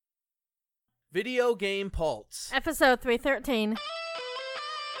Video Game Pulse. Episode 313.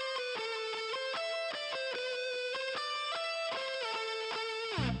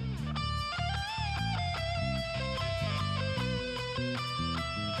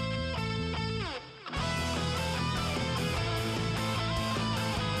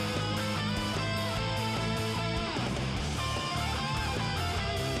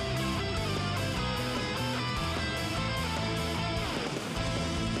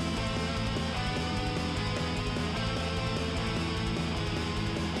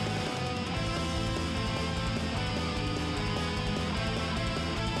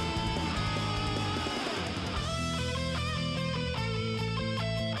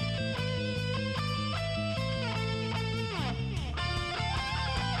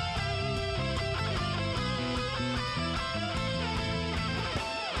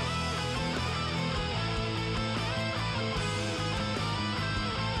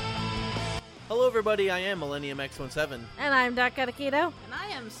 Hello everybody, I am Millennium X17. And I'm Doc Keto. And I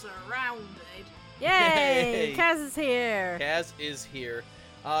am surrounded. Yay! Kaz is here. Kaz is here.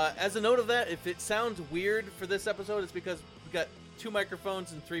 As a note of that, if it sounds weird for this episode, it's because we've got 2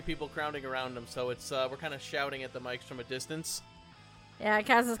 microphones and 3 people crowding around them, so it's we're kind of shouting at the mics from a distance. Yeah,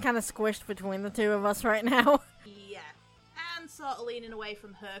 Kaz is kind of squished between the two of us right now. Yeah. And sort of leaning away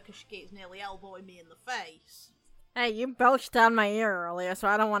from her because she keeps nearly elbowing me in the face. Hey, you belched down my ear earlier, so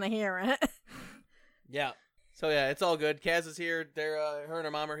I don't want to hear it. Yeah. So yeah, it's all good. Kaz is here. They're her and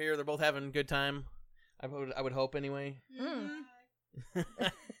her mom are here. They're both having a good time. I would hope anyway. Mm.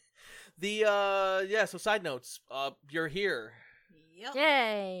 So side notes. You're here. Yep.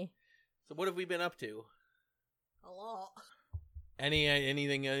 Yay! So what have we been up to? A lot.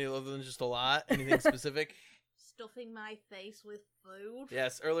 Anything other than just a lot? Anything specific? Stuffing my face with food.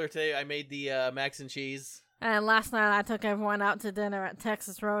 Yes, earlier today I made the mac and cheese. And last night I took everyone out to dinner at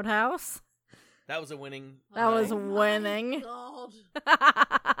Texas Roadhouse. That was a winning. That was Oh winning. my God.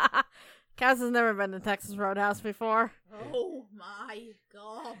 Kaz has never been to Texas Roadhouse before. Oh my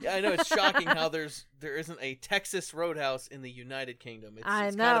God. Yeah, I know, it's shocking how there isn't a Texas Roadhouse in the United Kingdom. It's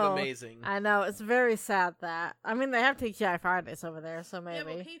kind of amazing. I know, it's very sad that. I mean, they have TGI Fridays over there, so maybe.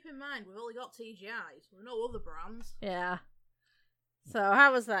 Yeah, but keep in mind, we've only got TGIs. We've no other brands. Yeah. So,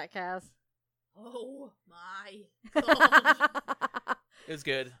 how was that, Kaz? Oh my God. It was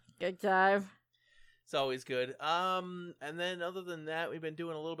good. Good job. It's always good. And then other than that, we've been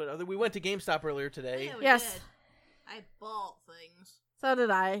doing a little bit. We went to GameStop earlier today. Yeah, we Yes. did. I bought things. So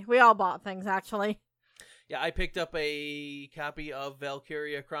did I. We all bought things, actually. Yeah, I picked up a copy of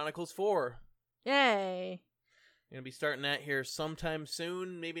Valkyria Chronicles 4. Yay. Gonna be starting that here sometime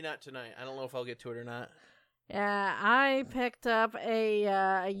soon. Maybe not tonight. I don't know if I'll get to it or not. Yeah, I picked up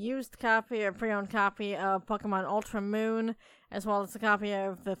a used copy, a pre-owned copy of Pokemon Ultra Moon, as well as a copy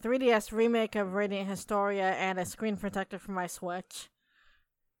of the 3DS remake of Radiant Historia and a screen protector for my Switch.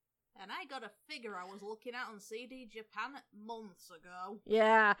 And I got a figure I was looking at on CD Japan months ago.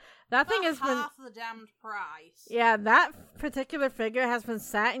 Yeah, that thing has been... half the damned price. Yeah, that particular figure has been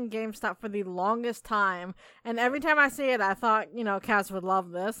sat in GameStop for the longest time, and every time I see it, I thought, Kaz would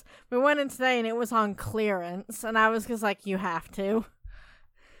love this. We went in today, and it was on clearance, and I was just like, you have to.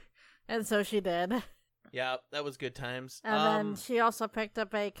 And so she did. Yeah, that was good times. And then she also picked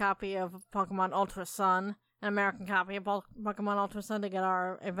up a copy of Pokemon Ultra Sun, an American copy of Pokemon Ultra Sun to get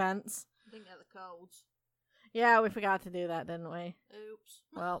our events. Didn't get the codes. Yeah, we forgot to do that, didn't we? Oops.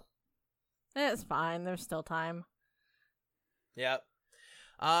 Well, it's fine. There's still time. Yeah.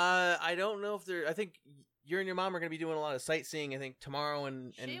 I don't know if I think you and your mom are going to be doing a lot of sightseeing, I think, tomorrow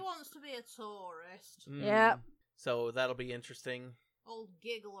and... She wants to be a tourist. Yep. So that'll be interesting. Old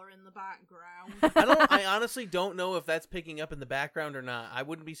giggler in the background. I honestly don't know if that's picking up in the background or not. I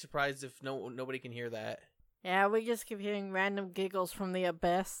wouldn't be surprised if nobody can hear that. Yeah, we just keep hearing random giggles from the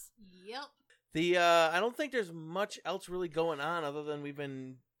abyss. Yep. I don't think there's much else really going on other than we've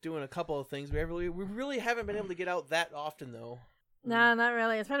been doing a couple of things. We really haven't been able to get out that often though. No, not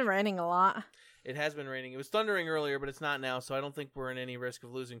really. It's been raining a lot. It has been raining. It was thundering earlier, but it's not now, so I don't think we're in any risk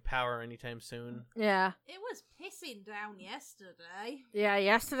of losing power anytime soon. Yeah. It was pissing down yesterday. Yeah,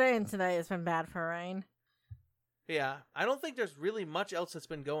 yesterday and today has been bad for rain. Yeah, I don't think there's really much else that's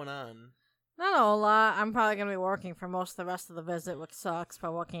been going on. Not a whole lot. I'm probably going to be working for most of the rest of the visit, which sucks,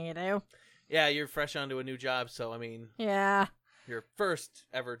 but what can you do? Yeah, you're fresh onto a new job, so, I mean... Yeah. Your first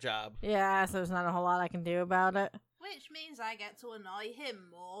ever job. Yeah, so there's not a whole lot I can do about it. Which means I get to annoy him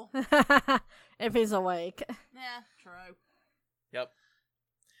more. If he's awake. Yeah, true. Yep.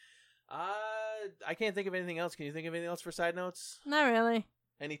 I can't think of anything else. Can you think of anything else for side notes? Not really.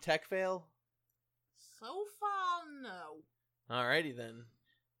 Any tech fail? So far, no. Alrighty then.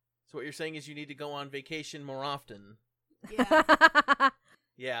 So what you're saying is you need to go on vacation more often. Yeah.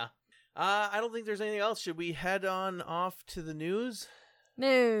 Yeah. I don't think there's anything else. Should we head on off to the news?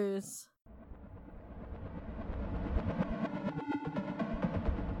 News.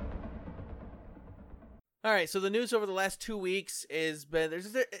 All right, so the news over the last 2 weeks is been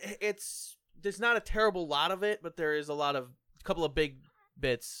there's not a terrible lot of it, but there is a couple of big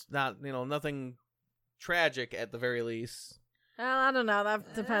bits. Not nothing tragic at the very least. Well, I don't know.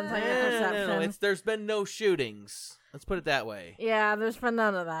 That depends on your perception. No, there's been no shootings. Let's put it that way. Yeah, there's been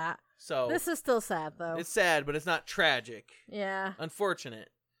none of that. So This is still sad, though. it's sad, but it's not tragic. Yeah. Unfortunate.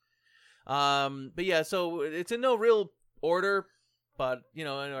 But yeah, so it's in no real order, but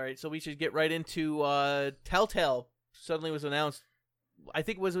all right. So we should get right into Telltale. Suddenly was announced. I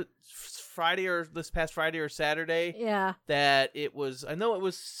think was it this past Friday or Saturday. Yeah. That it was. I know it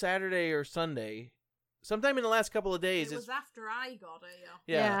was Saturday or Sunday. Sometime in the last couple of days. It was after I got it.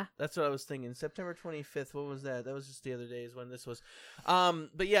 Yeah. That's what I was thinking. September 25th. What was that? That was just the other days when this was.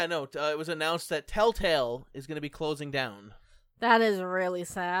 But yeah, no. It was announced that Telltale is going to be closing down. That is really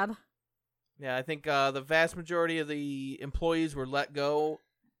sad. Yeah, I think the vast majority of the employees were let go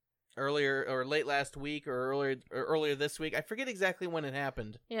earlier or late last week or earlier this week. I forget exactly when it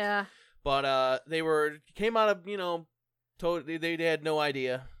happened. Yeah. But they came out of totally they had no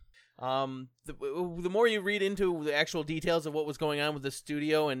idea. The more you read into the actual details of what was going on with the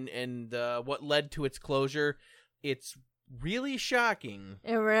studio and what led to its closure, it's really shocking.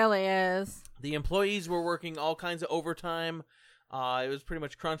 It really is. The employees were working all kinds of overtime. It was pretty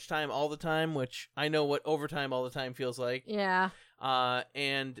much crunch time all the time, which I know what overtime all the time feels like. Yeah.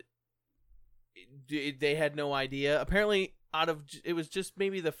 And they had no idea. Apparently, it was just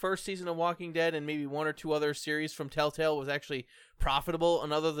maybe the first season of Walking Dead and maybe one or two other series from Telltale was actually profitable,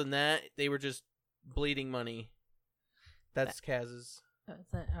 and other than that, they were just bleeding money. That's Kaz's.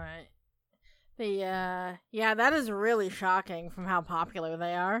 That's it. All right. That is really shocking from how popular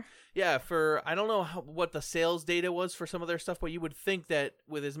they are. Yeah, I don't know what the sales data was for some of their stuff, but you would think that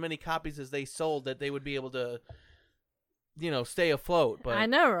with as many copies as they sold, that they would be able to, stay afloat. But I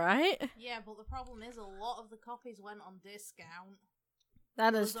know, right? Yeah, but the problem is a lot of the copies went on discount.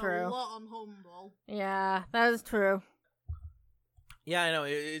 That is There's true. A lot on Humble. Yeah, that is true. Yeah, I know.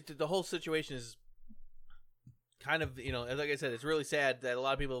 The whole situation is kind of, like I said, it's really sad that a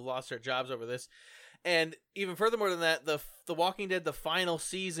lot of people have lost their jobs over this. And even furthermore than that, the Walking Dead, the final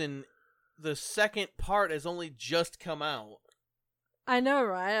season, the second part has only just come out. I know,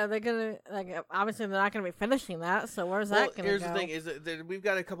 right? Are they gonna obviously they're not gonna be finishing that, so where's that gonna go? Here's the thing: is that we've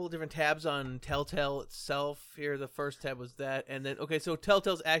got a couple of different tabs on Telltale itself. Here, the first tab was that, and then so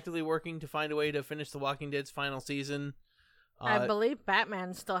Telltale's actively working to find a way to finish The Walking Dead's final season. I believe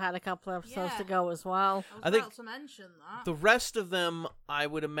Batman still had a couple of episodes to go as well. I was about to mention that. The rest of them, I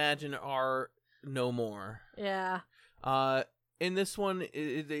would imagine, are no more. Yeah. In this one,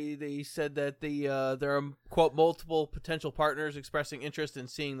 they said that there are, quote, multiple potential partners expressing interest in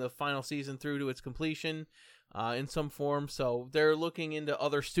seeing the final season through to its completion in some form. So they're looking into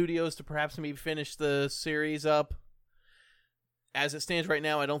other studios to perhaps maybe finish the series up. As it stands right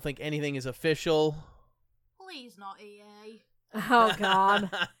now, I don't think anything is official. Please not EA. Oh, God.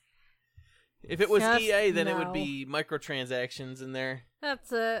 If it was Just EA, then it no. would be microtransactions in there.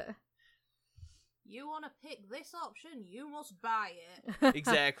 That's it. You want to pick this option, you must buy it.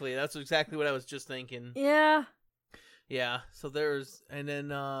 Exactly. That's exactly what I was just thinking. Yeah. Yeah. So and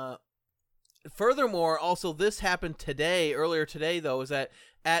then, furthermore, also this happened earlier today, though, is that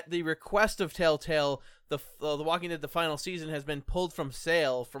at the request of Telltale, the Walking Dead, the final season has been pulled from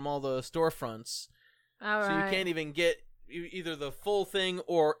sale from all the storefronts. All right. You can't even get either the full thing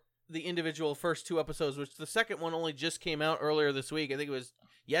or the individual first two episodes, which the second one only just came out earlier this week. I think it was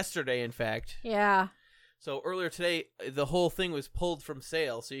yesterday, in fact. Yeah. So earlier today, the whole thing was pulled from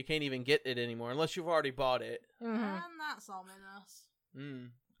sale, so you can't even get it anymore unless you've already bought it. Mm-hmm. And that's ominous.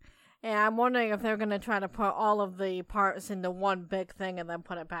 Yeah, I'm wondering if they're going to try to put all of the parts into one big thing and then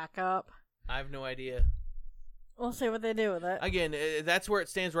put it back up. I have no idea. We'll see what they do with it. Again, that's where it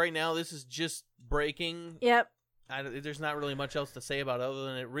stands right now. This is just breaking. Yep. There's not really much else to say about it other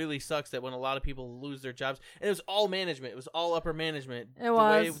than it really sucks that when a lot of people lose their jobs, and it was all management, it was all upper management. The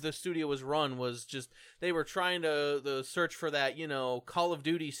way the studio was run was just, they were trying to search for that, Call of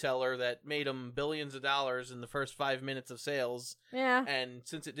Duty seller that made them billions of dollars in the first 5 minutes of sales. Yeah. And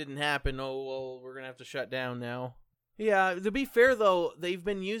since it didn't happen, we're going to have to shut down now. Yeah, to be fair, though, they've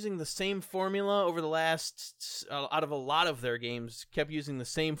been using the same formula over the last, out of a lot of their games, kept using the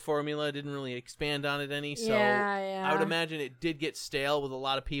same formula, didn't really expand on it any, so yeah. I would imagine it did get stale with a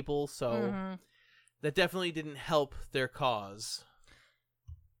lot of people, so that definitely didn't help their cause.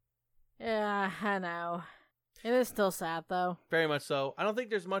 Yeah, I know. It is still sad, though. Very much so. I don't think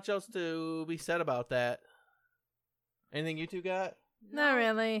there's much else to be said about that. Anything you two got? Not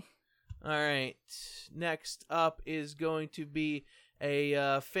really. All right. Next up is going to be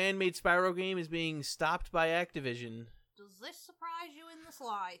a fan-made Spyro game is being stopped by Activision. Does this surprise you in the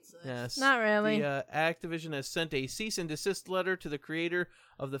slightest? Yes. Not really. The Activision has sent a cease and desist letter to the creator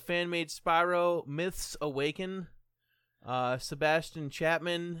of the fan-made Spyro Myths Awaken. Sebastian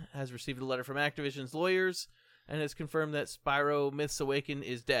Chapman has received a letter from Activision's lawyers and has confirmed that Spyro Myths Awaken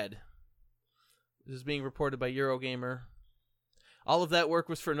is dead. This is being reported by Eurogamer. All of that work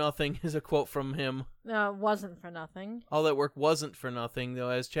was for nothing, is a quote from him. No, it wasn't for nothing. All that work wasn't for nothing, though,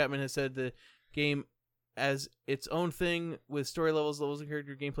 as Chapman has said, the game as its own thing with story levels and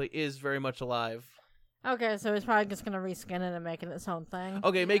character gameplay is very much alive. Okay, so he's probably just going to reskin it and make it its own thing.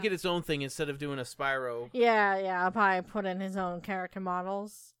 Okay, make it its own thing instead of doing a Spyro. Yeah, I'll probably put in his own character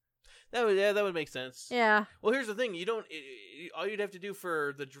models. That would make sense. Yeah. Well, here's the thing: all you'd have to do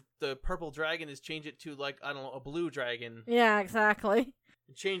for the purple dragon is change it to a blue dragon. Yeah, exactly.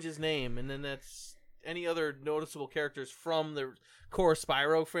 Change his name, and then that's any other noticeable characters from the core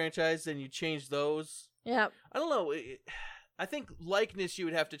Spyro franchise. Then you change those. Yep. I don't know. I think likeness you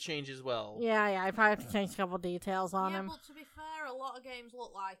would have to change as well. Yeah, I probably have to change a couple details on him. Yeah, but to be fair, a lot of games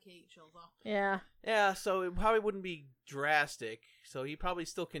look like each other. Yeah. Yeah, so it probably wouldn't be drastic. So he probably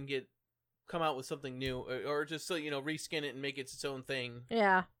still can come out with something new, or just reskin it and make it its own thing.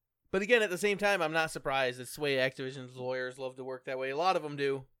 Yeah. But again, at the same time, I'm not surprised. It's the way Activision's lawyers love to work that way. A lot of them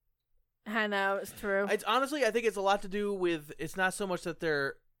do. I know, it's true. It's honestly, I think it's a lot to do with. It's not so much that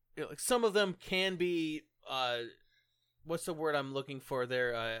they're some of them can be. What's the word I'm looking for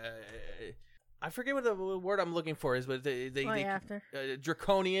there? I forget what the word I'm looking for is, but they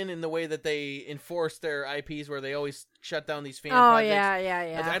draconian in the way that they enforce their IPs, where they always shut down these fan projects.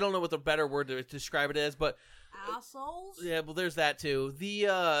 Yeah. I don't know what the better word to describe it as, but assholes. Yeah, well, there's that too.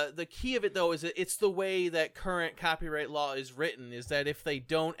 The key of it though is it's the way that current copyright law is written. Is that if they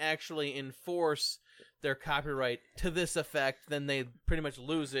don't actually enforce their copyright to this effect, then they pretty much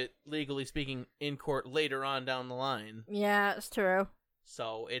lose it, legally speaking, in court later on down the line. Yeah, it's true.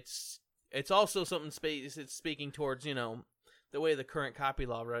 So it's also something it's speaking towards, the way the current copy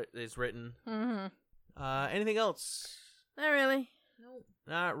law is written. Mm-hmm. Anything else? Not really. Nope.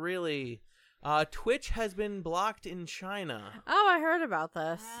 Not really. Twitch has been blocked in China. Oh, I heard about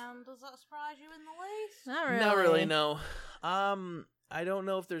this. Does that surprise you in the least? Not really. Not really, no. I don't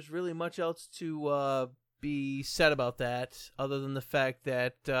know if there's really much else to be said about that, other than the fact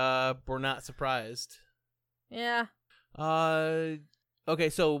that we're not surprised. Yeah. Okay,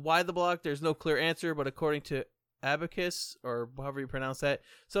 so why the block? There's no clear answer, but according to Abacus, or however you pronounce that,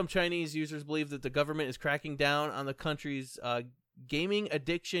 some Chinese users believe that the government is cracking down on the country's gaming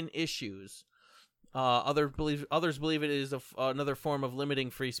addiction issues. Others believe it is another form of limiting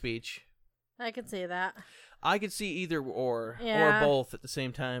free speech. I could see that. I could see either or Yeah. both at the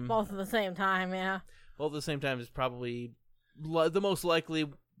same time. Both at the same time, yeah. Both at the same time is probably the most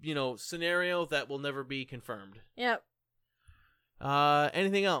likely, scenario that will never be confirmed. Yep.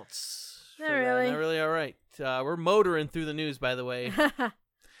 Anything else? Not for that? really. Not really. All right. We're motoring through the news, by the way.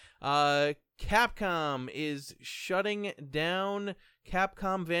 Capcom is shutting down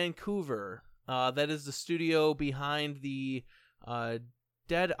Capcom Vancouver. That is the studio behind the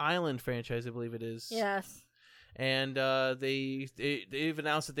Dead Island franchise, I believe it is. Yes. And they've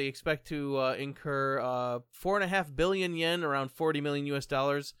announced that they expect to incur 4.5 billion yen, around $40 million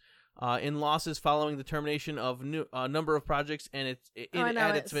US, in losses following the termination of a number of projects, and it's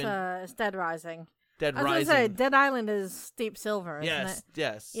Dead Rising. Dead Rising. I was gonna say Dead Island is Deep Silver, isn't it?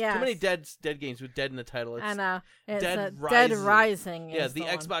 Yes. Yes. Too many dead games with dead in the title. I know. It's Dead Dead Rising. Yeah, is the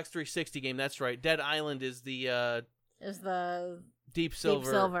one. Xbox 360 game. That's right. Dead Island is the Deep Silver.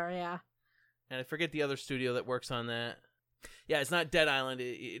 Deep Silver, yeah. And I forget the other studio that works on that. Yeah, it's not Dead Island.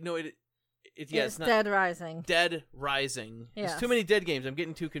 It's not Dead Rising. Dead Rising. Yes. There's too many dead games. I'm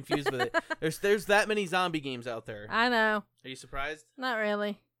getting too confused with it. There's that many zombie games out there. I know. Are you surprised? Not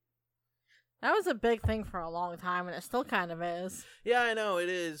really. That was a big thing for a long time, and it still kind of is. Yeah, I know it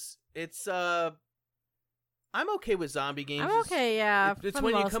is. It's I'm okay with zombie games. I'm okay, yeah. It's for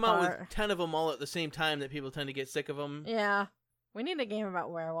when the you most come part. out with 10 of them all at the same time that people tend to get sick of them. Yeah. We need a game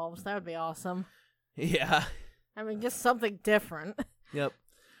about werewolves. That would be awesome. Yeah. I mean, just something different. Yep.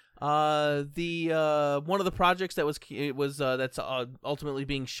 The one of the projects that's ultimately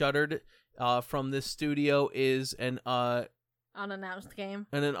being shuttered from this studio is an Unannounced game.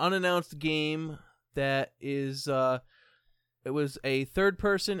 an unannounced game that is it was a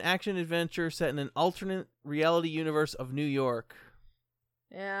third-person action adventure set in an alternate reality universe of New York.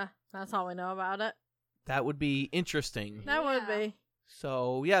 Yeah, that's all we know about it. That would be interesting. That would be.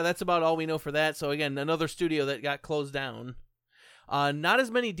 So, yeah, that's about all we know for that. So, again, another studio that got closed down. Not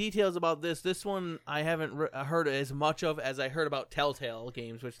as many details about this. This one I haven't heard as much of as I heard about Telltale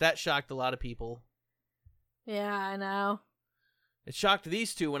games, which that shocked a lot of people. Yeah, I know. It shocked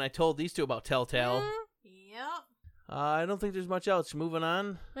these two when I told these two about Telltale. Yep. I don't think there's much else. Moving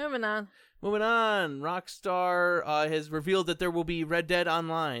on. Moving on. Rockstar has revealed that there will be Red Dead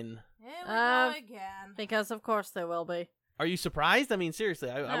Online. Here we go again. Because of course there will be. Are you surprised? I mean, seriously,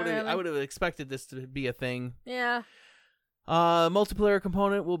 I Not would have expected this to be a thing. Yeah. Multiplayer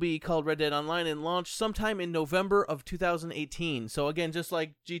component will be called Red Dead Online and launch sometime in November of 2018. So again, just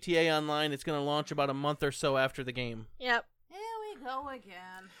like GTA Online, it's going to launch about a month or so after the game. Yep. Here we go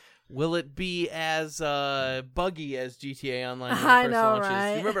again. Will it be as buggy as GTA Online when it I first know, launches?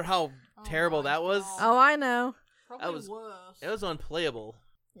 right? You remember how terrible my that was? God. Oh, I know. Probably worse. It was unplayable.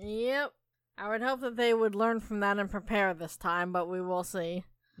 Yep. I would hope that they would learn from that and prepare this time, but we will see.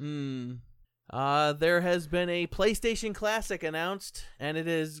 There has been a PlayStation Classic announced, and it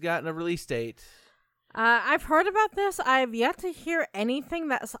has gotten a release date. I've heard about this. I've yet to hear anything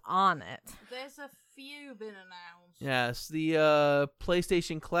that's on it. There's a few been announced. Yes, the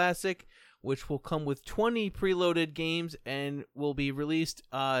PlayStation Classic, which will come with 20 preloaded games and will be released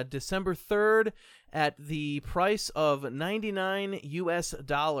December 3rd at the price of $99 US.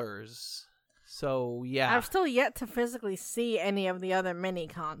 So, yeah. I've still yet to physically see any of the other mini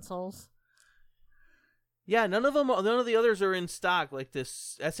consoles. Yeah, none of the others are in stock. Like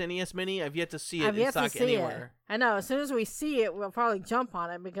this SNES Mini, I've yet to see it in stock anywhere. I know. As soon as we see it, we'll probably jump on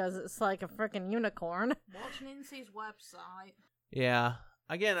it because it's like a freaking unicorn. Watch Nancy's website. Yeah.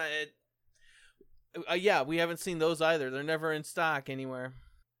 Again, yeah, we haven't seen those either. They're never in stock anywhere.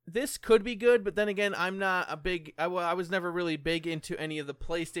 This could be good, but then again, I'm not a big... I was never really big into any of the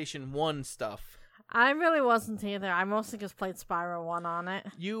PlayStation 1 stuff. I really wasn't either. I mostly just played Spyro 1 on it.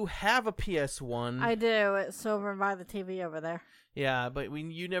 You have a PS1. I do. It's over by the TV over there. Yeah, but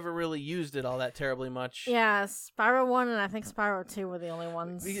you never really used it all that terribly much. Yeah, Spyro 1 and I think Spyro 2 were the only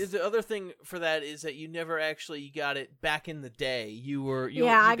ones. Because the other thing for that is that you never actually got it back in the day. You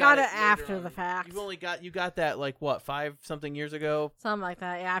I got it later after on. the fact. You got that like what, 5-something years ago? Something like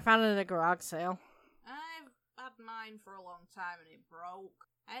that. Yeah, I found it at a garage sale. I've had mine for a long time and it broke.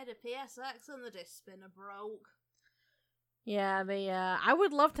 I had a PSX and the disc spinner broke. Yeah, I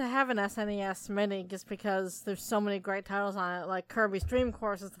would love to have an SNES Mini just because there's so many great titles on it. Like Kirby's Dream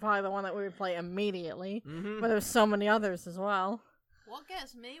Course is probably the one that we would play immediately. Mm-hmm. But there's so many others as well. What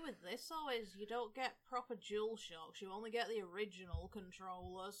gets me with this though is you don't get proper DualShocks. You only get the original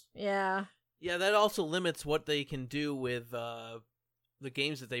controllers. Yeah. Yeah, that also limits what they can do with the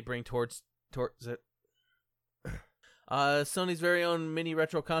games that they bring towards it. Sony's very own mini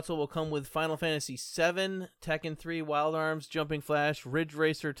retro console will come with Final Fantasy VII, Tekken 3, Wild Arms, Jumping Flash, Ridge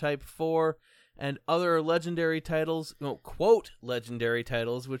Racer Type 4, and other legendary titles, quote, legendary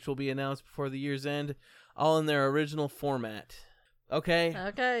titles, which will be announced before the year's end, all in their original format.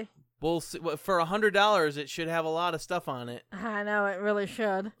 Okay. We'll see. For $100, it should have a lot of stuff on it. I know, it really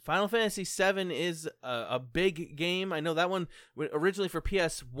should. Final Fantasy VII is a big game. I know that one, originally for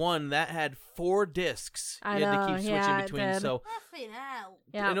PS1, that had 4 discs. You had to keep switching between. So,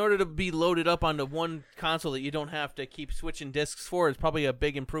 in order to be loaded up onto one console that you don't have to keep switching discs for, is probably a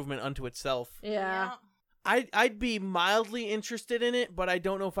big improvement unto itself. Yeah. I'd be mildly interested in it, but I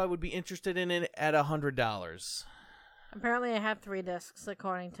don't know if I would be interested in it at $100. Apparently, I had 3 discs,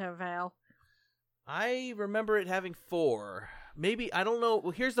 according to Vale. I remember it having 4. Maybe, I don't know.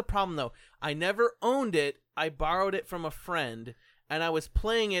 Well, here's the problem, though. I never owned it. I borrowed it from a friend, and I was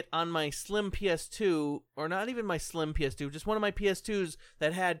playing it on my Slim PS2, or not even my Slim PS2, just one of my PS2s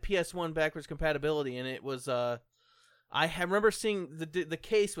that had PS1 backwards compatibility, and it was, I remember seeing the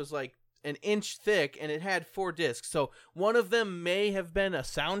case was like an inch thick, and it had 4 discs. So one of them may have been a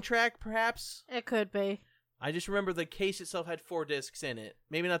soundtrack, perhaps? It could be. I just remember the case itself had 4 discs in it.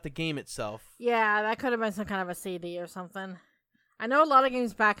 Maybe not the game itself. Yeah, that could have been some kind of a CD or something. I know a lot of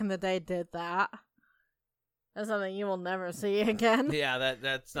games back in the day did that. That's something you will never see again. Yeah,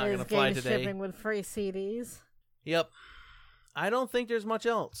 that's not going to fly today. Shipping with free CDs. Yep. I don't think there's much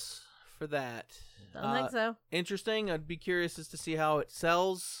else for that. Don't think so. Interesting. I'd be curious as to see how it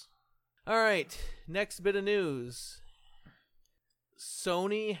sells. All right. Next bit of news.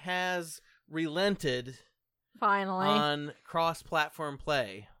 Sony has relented finally on cross-platform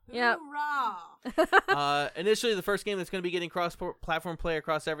play. Yep. Initially, the first game that's going to be getting cross-platform play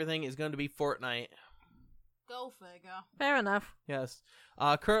across everything is going to be Fortnite. Go figure. Fair enough. Yes.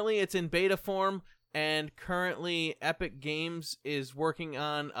 Currently, it's in beta form. and currently Epic Games is working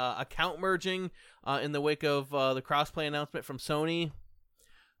on account merging in the wake of the crossplay announcement from Sony.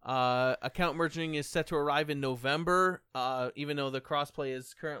 Account merging is set to arrive in November, even though the crossplay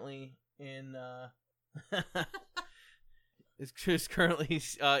is currently in is currently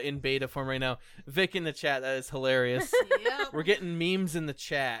in beta form right now. Vic in the chat, that is hilarious. Yep. We're getting memes in the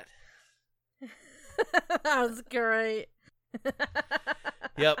chat. That was great.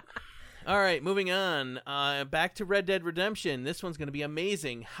 Yep. All right, moving on. Back to Red Dead Redemption. This one's going to be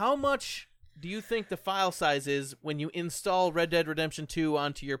amazing. How much do you think the file size is when you install Red Dead Redemption 2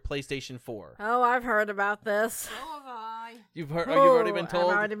 onto your PlayStation 4? Oh, I've heard about this. So have I. You've already been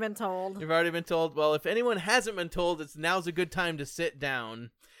told? I've already been told. You've already been told? Well, if anyone hasn't been told, now's a good time to sit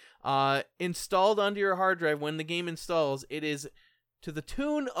down. Installed onto your hard drive, when the game installs, it is to the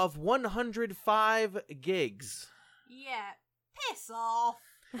tune of 105 gigs. Yeah, piss off.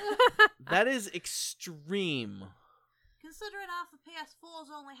 That is extreme. Considering half the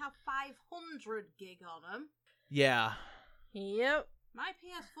PS4s only have 500 gig on them. Yeah. Yep. My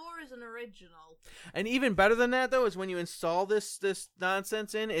PS4 is an original. And even better than that, though, is when you install this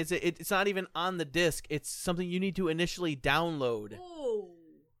nonsense in, it's not even on the disc. It's something you need to initially download. Ooh.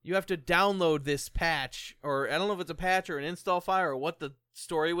 You have to download this patch, or I don't know if it's a patch or an install file or what the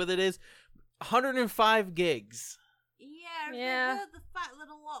story with it is. 105 gigs. Yeah, Yeah. I've heard the fact that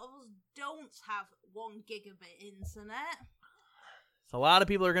a lot of us don't have 1 gigabit internet. So a lot of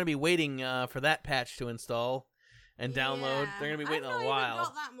people are going to be waiting for that patch to install and download. Yeah. They're going to be waiting I've a not while. even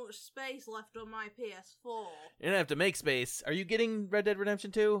got that much space left on my PS4. You're going to have to make space. Are you getting Red Dead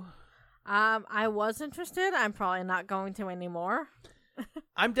Redemption 2? I was interested. I'm probably not going to anymore.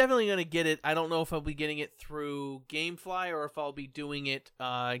 I'm definitely going to get it. I don't know if I'll be getting it through GameFly or if I'll be doing it,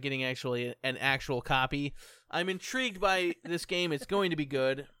 getting actually an actual copy. I'm intrigued by this game. It's going to be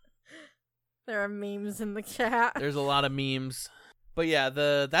good. There are memes in the chat. There's a lot of memes. But yeah,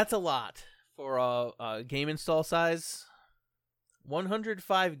 that's a lot for a game install size.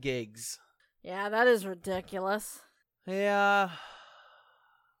 105 gigs. Yeah, that is ridiculous. Yeah,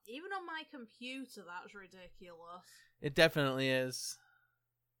 Even on my computer, that's ridiculous. it definitely is.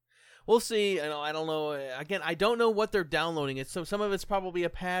 We'll see. I don't know. Again, I don't know what they're downloading. It's some of it's probably a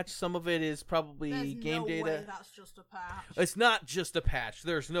patch. Some of it is probably There's game no data. way that's just a patch. It's not just a patch.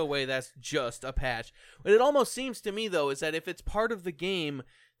 There's no way that's just a patch. What it almost seems to me, though, is that if it's part of the game,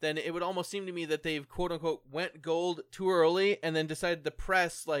 then it would almost seem to me that they've, quote-unquote, went gold too early and then decided to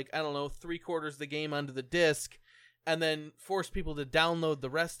press, 3/4 of the game onto the disc and then force people to download the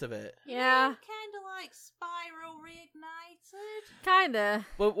rest of it. Yeah, Kind of like Spyro Reignited. kinda.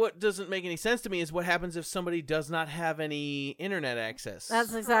 But what doesn't make any sense to me is what happens if somebody does not have any internet access.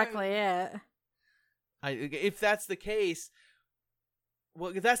 That's exactly it. If that's the case,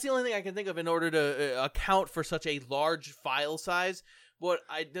 well, that's the only thing I can think of in order to account for such a large file size. What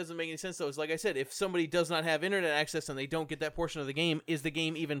doesn't make any sense, though, is, like I said, if somebody does not have internet access and they don't get that portion of the game, is the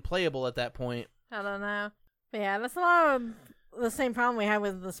game even playable at that point? I don't know. But yeah, that's a lot of the same problem we had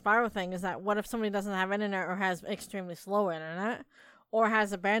with the Spyro thing, is that what if somebody doesn't have internet or has extremely slow internet or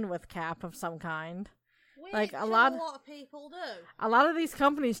has a bandwidth cap of some kind? Which Like, a lot of people do. A lot of these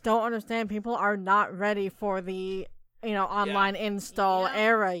companies don't understand people are not ready for the, online install Yeah.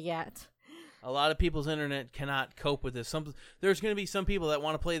 era yet. A lot of people's internet cannot cope with this. There's going to be some people that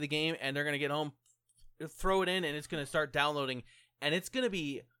want to play the game, and they're going to get home, throw it in, and it's going to start downloading, and it's going to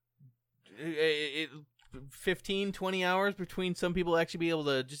be 15, 20 hours between some people actually be able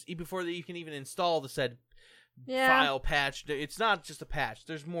to just, before you can even install the said file patch. It's not just a patch.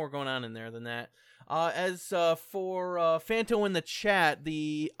 There's more going on in there than that. As for Fanto in the chat,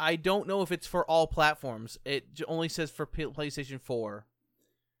 I don't know if it's for all platforms. It only says for PlayStation 4.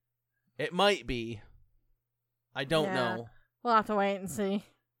 It might be. I don't know. We'll have to wait and see.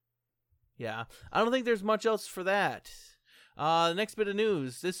 Yeah. I don't think there's much else for that. The next bit of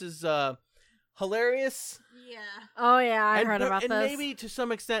news. This is hilarious. Yeah. Oh, yeah, I heard about and this. maybe to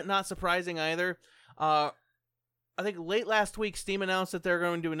some extent not surprising either. I think late last week, Steam announced that they're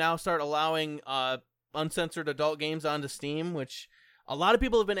going to now start allowing uncensored adult games onto Steam, which a lot of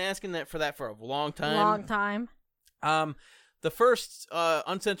people have been asking for a long time. The first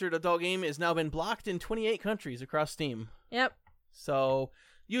uncensored adult game has now been blocked in 28 countries across Steam. Yep. So,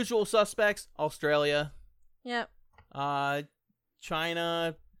 usual suspects: Australia, Yep.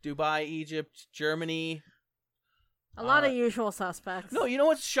 China, Dubai, Egypt, Germany. A lot of usual suspects. No, you know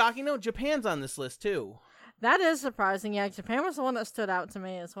what's shocking though? Japan's on this list too. That is surprising. Yeah, Japan was the one that stood out to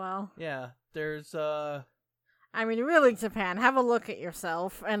me as well. Yeah, there's I mean, really, Japan, have a look at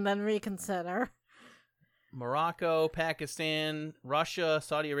yourself and then reconsider. Morocco, Pakistan, Russia,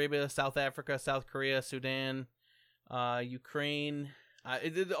 Saudi Arabia, South Africa, South Korea, Sudan, Ukraine.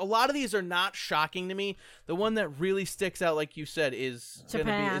 A lot of these are not shocking to me. The one that really sticks out, like you said, is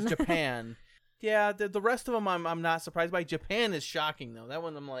Japan. Yeah, the rest of them I'm not surprised by. Japan is shocking, though. That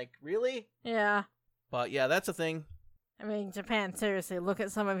one I'm like, really? Yeah. But yeah, that's a thing. I mean, Japan, seriously, look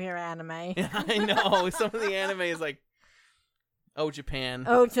at some of your anime. Yeah, I know. Some of the anime is like, oh, Japan.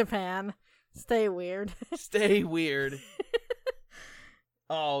 Oh, Japan. Stay weird. Stay weird.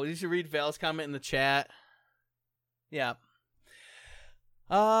 Oh, you should read Val's comment in the chat. Yeah.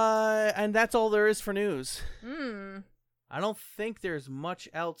 And that's all there is for news. I don't think there's much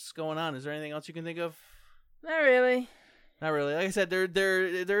else going on. Is there anything else you can think of? Not really. Not really. Like I said,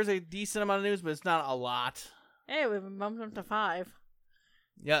 there's a decent amount of news, but it's not a lot. Hey, we've been bumped up to 5.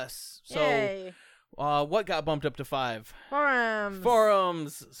 Yes. So, Yay. What got bumped up to 5?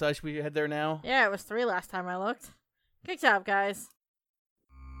 Forums. So should we head there now? Yeah, it was 3 last time I looked. Good job, guys.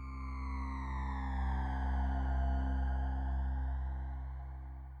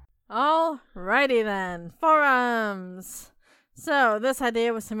 Alrighty then, forums! So, this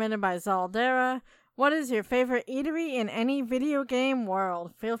idea was submitted by Zaldera. What is your favorite eatery in any video game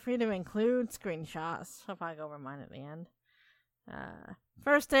world? Feel free to include screenshots. Hope I go over mine at the end.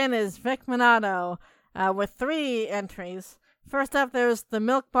 First in is Vic Minato, with 3 entries. First up, there's the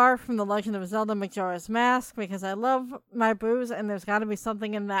milk bar from The Legend of Zelda Majora's Mask, because I love my booze and there's gotta be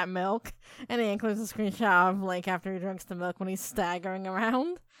something in that milk. And he includes a screenshot of Link after he drinks the milk when he's staggering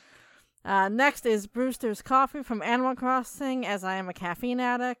around. Next is Brewster's Coffee from Animal Crossing, as I am a caffeine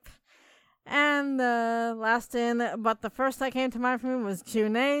addict. And last in, but the first that came to mind for me was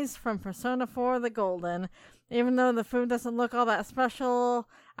June's from Persona 4 The Golden. Even though the food doesn't look all that special,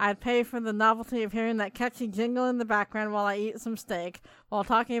 I'd pay for the novelty of hearing that catchy jingle in the background while I eat some steak, while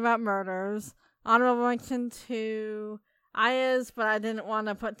talking about murders. Honorable mention to Aya's, but I didn't want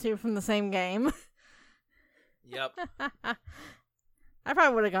to put 2 from the same game. Yep. I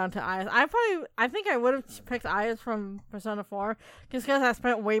probably would have gone to Aya's. I think I would have picked Aya's from Persona 4, just because I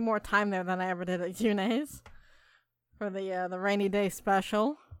spent way more time there than I ever did at June's for the rainy day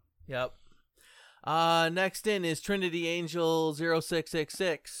special. Yep. Next in is Trinity Angel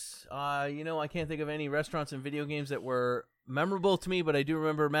 0666. I can't think of any restaurants and video games that were memorable to me, but I do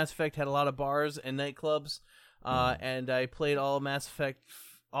remember Mass Effect had a lot of bars and nightclubs, and I played all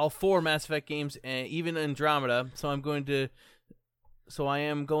 4 Mass Effect games, and even Andromeda. So I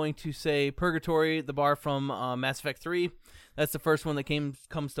am going to say Purgatory, the bar from Mass Effect 3. That's the first one that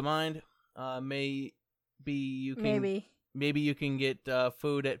comes to mind. Maybe you can get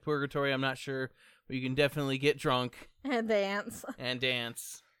food at Purgatory. I'm not sure, but you can definitely get drunk And dance.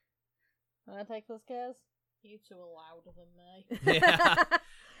 Want to take this, guys? You 2 are louder than me. Yeah.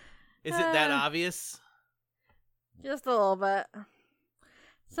 Is it that obvious? Just a little bit.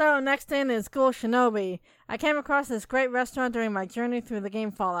 So, next in is Ghoul Shinobi. I came across this great restaurant during my journey through the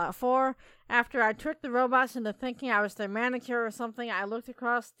game Fallout 4. After I tricked the robots into thinking I was their manicure or something, I looked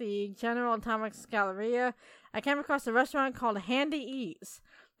across the General Atomics Galleria. I came across a restaurant called Handy Eats.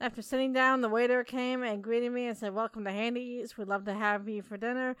 After sitting down, the waiter came and greeted me and said, "Welcome to Handy Eats. We'd love to have you for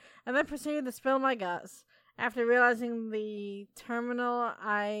dinner," and then proceeded to spill my guts. After realizing the terminal,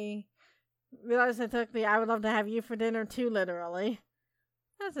 I realized I took the "I would love to have you for dinner" too literally.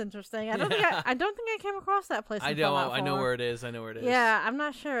 That's interesting. I don't think I came across that place. I know where it is. Yeah, I'm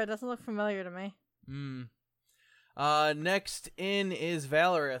not sure. It doesn't look familiar to me. Next in is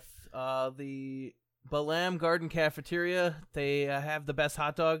Valorith. The Balam Garden Cafeteria. They have the best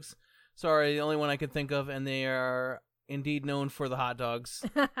hot dogs. Sorry, the only one I could think of, and they are indeed known for the hot dogs.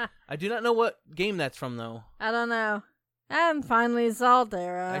 I do not know what game that's from, though. I don't know. And finally,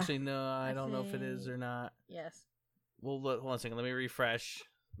 Zaldera. Actually, no, I don't know if it is or not. Yes. Well, hold on a second. Let me refresh.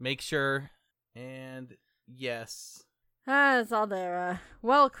 Make sure. And yes. Zaldera.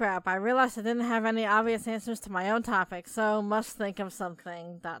 Well, crap. I realized I didn't have any obvious answers to my own topic, so must think of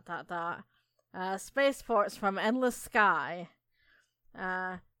something. ... Spaceports from Endless Sky.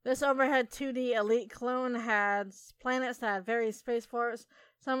 This overhead 2D Elite clone had planets that had various spaceports.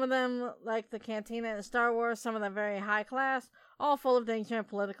 Some of them, like the Cantina in Star Wars, some of them very high class, all full of danger and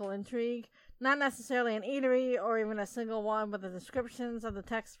political intrigue. Not necessarily an eatery or even a single one, but the descriptions of the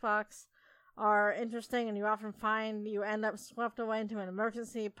text box are interesting, and you often find you end up swept away into an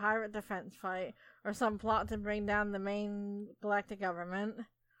emergency pirate defense fight or some plot to bring down the main galactic government.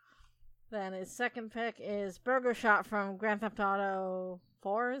 Then his second pick is Burger Shot from Grand Theft Auto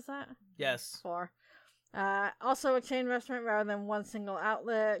 4, is that? Yes. 4. Also a chain restaurant rather than one single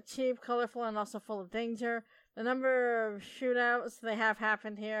outlet. Cheap, colorful, and also full of danger. The number of shootouts they have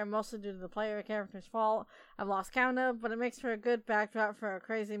happened here, mostly due to the player character's fault, I've lost count of, but it makes for a good backdrop for a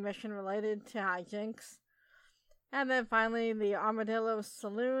crazy mission related to hijinks. And then finally, the Armadillo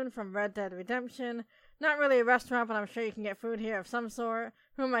Saloon from Red Dead Redemption. Not really a restaurant, but I'm sure you can get food here of some sort.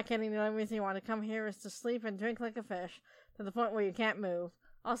 Who am I kidding? The only reason you want to come here is to sleep and drink like a fish, to the point where you can't move.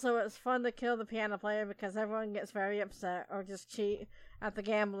 Also, it's fun to kill the piano player because everyone gets very upset or just cheat at the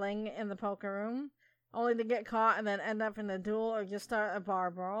gambling in the poker room, only to get caught and then end up in a duel or just start a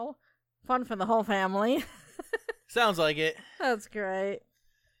bar brawl. Fun for the whole family. Sounds like it. That's great.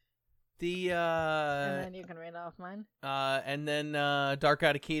 And then you can read off mine. And then Dark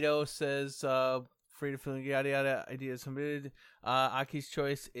Aikido says free to fill yada yada ideas submitted. Aki's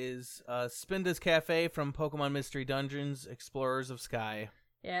choice is Spinda's Cafe from Pokemon Mystery Dungeons, Explorers of Sky.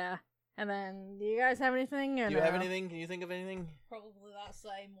 Yeah. And then, do you guys have anything? Or do you have anything? Can you think of anything? Probably that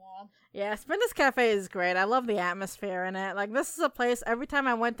same one. Yeah, Spinda's Cafe is great. I love the atmosphere in it. Like, this is a place, every time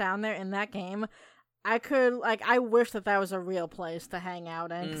I went down there in that game, I wish that was a real place to hang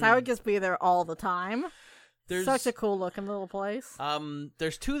out in, because I would just be there all the time. There's such a cool looking little place.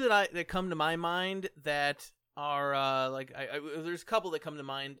 There's two that come to my mind that are there's a couple that come to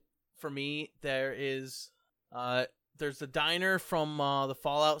mind for me. There is there's the diner from the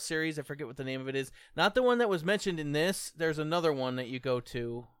Fallout series. I forget what the name of it is. Not the one that was mentioned in this. There's another one that you go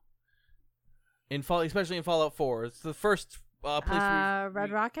to especially in Fallout 4. It's the first place. Red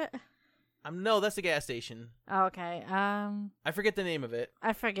Rocket. No, that's the gas station. Oh, okay. I forget the name of it.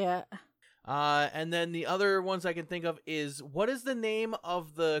 I forget. And then the other ones I can think of is, what is the name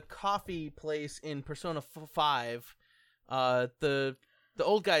of the coffee place in Persona 5? The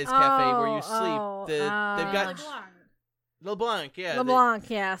old guys cafe where you sleep. They've got LeBlanc, yeah. LeBlanc,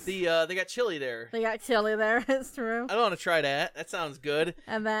 yes. They got chili there. They got chili there. It's true. I don't want to try that. That sounds good.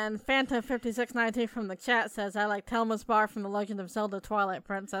 And then Phantom5692 from the chat says, I like Telma's Bar from The Legend of Zelda Twilight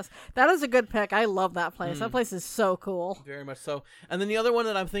Princess. That is a good pick. I love that place. That place is so cool. Very much so. And then the other one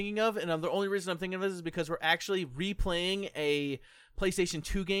that I'm thinking of, and the only reason I'm thinking of this is because we're actually replaying a PlayStation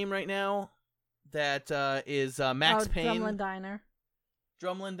 2 game right now that is Max Payne. Drumlin Diner.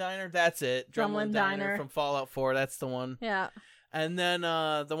 Drumlin Diner, that's it. Drumlin Diner from Fallout 4, that's the one. Yeah. And then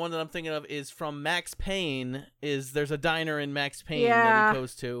the one that I'm thinking of is from Max Payne. There's a diner in Max Payne that he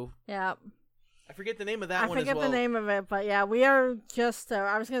goes to. Yeah. I forget the name of that one as well. I forget the name of it, but yeah, we are just,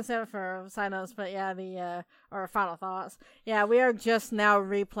 I was going to say it for side notes, but yeah, or final thoughts. Yeah, we are just now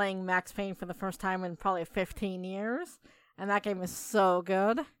replaying Max Payne for the first time in probably 15 years, and that game is so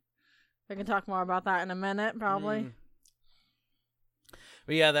good. We can talk more about that in a minute, probably.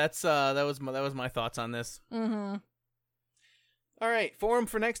 But yeah, that was my thoughts on this. Mm-hmm. All right, forum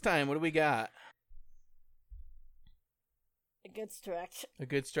for next time. What do we got? A good stretch. A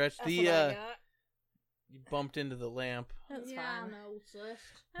good stretch. That's what I got. You bumped into the lamp. That's Yeah, fine. I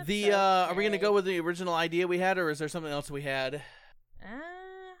noticed. Are we gonna go with the original idea we had, or is there something else we had?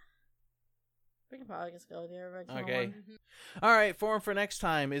 We can probably just go with the original Okay. one. All right, forum for next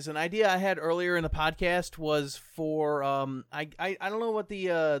time is an idea I had earlier in the podcast. Was for I don't know what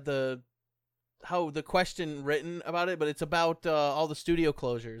how the question written about it, but it's about all the studio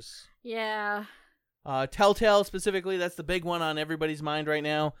closures. Yeah. Telltale specifically, that's the big one on everybody's mind right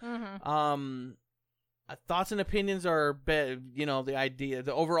now. Mm-hmm. Thoughts and opinions are,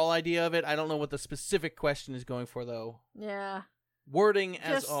 the overall idea of it. I don't know what the specific question is going for though. Yeah. Wording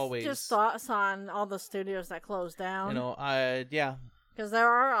as always. Just thoughts on all the studios that closed down. Yeah. Because there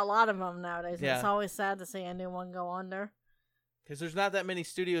are a lot of them nowadays. And Yeah. It's always sad to see a new one go under. Because there's not that many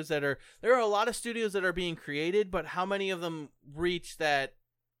studios there are a lot of studios that are being created, but how many of them reach the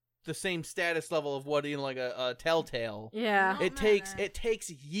same status level of what, like a Telltale? Yeah. Not It takes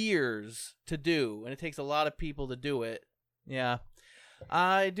years to do, and it takes a lot of people to do it. Yeah.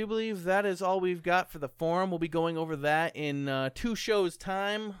 I do believe that is all we've got for the forum. We'll be going over that in 2 shows'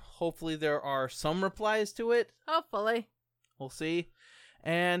 time. Hopefully there are some replies to it. Hopefully. We'll see.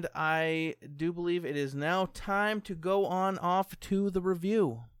 And I do believe it is now time to go on off to the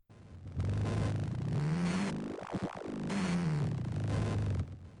review.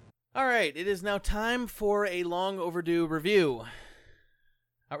 All right, it is now time for a long overdue review.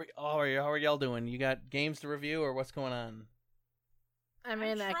 How are y'all doing? You got games to review, or what's going on? I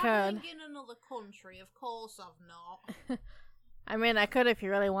mean, I traveling could. in another country, of course I've not. I mean, I could if you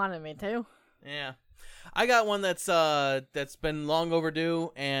really wanted me to. Yeah. I got one that's been long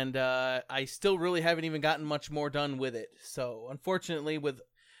overdue, and I still really haven't even gotten much more done with it. So, unfortunately, with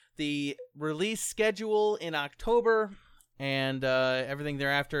the release schedule in October and everything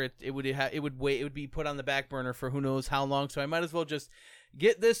thereafter, it would be put on the back burner for who knows how long. So I might as well just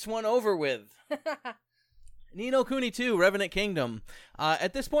get this one over with. Ni no Kuni 2, Revenant Kingdom.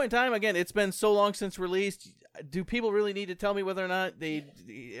 At this point in time, again, it's been so long since released. Do people really need to tell me whether or not I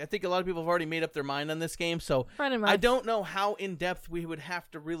think a lot of people have already made up their mind on this game, so Pretty much. I don't know how in-depth we would have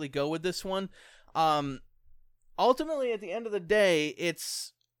to really go with this one. Ultimately, at the end of the day,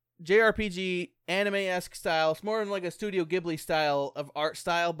 it's JRPG, anime-esque style. It's more than like a Studio Ghibli style of art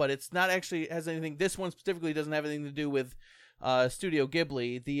style, but it's not actually has anything. This one specifically doesn't have anything to do with Studio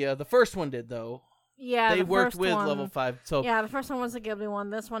Ghibli. The first one did, though. Yeah, They the worked first with one, Level 5. So yeah, the first one was a Ghibli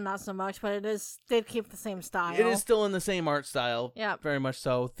one. This one, not so much, but did keep the same style. it is still in the same art style. Yeah. Very much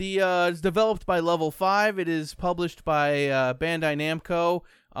so. It's developed by Level 5. It is published by Bandai Namco,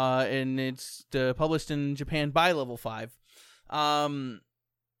 and it's published in Japan by Level 5.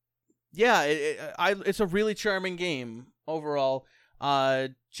 Yeah, it's a really charming game overall.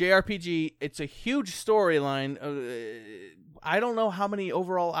 JRPG, it's a huge storyline. I don't know how many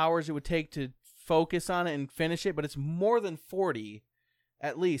overall hours it would take to focus on it and finish it, but it's more than 40,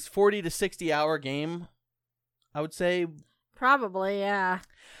 at least 40 to 60 hour game, I would say. Probably, yeah.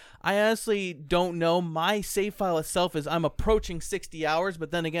 I honestly don't know. My save file itself I'm approaching 60 hours,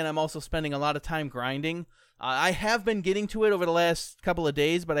 but then again, I'm also spending a lot of time grinding. I have been getting to it over the last couple of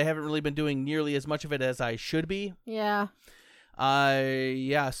days, but I haven't really been doing nearly as much of it as I should be. Yeah.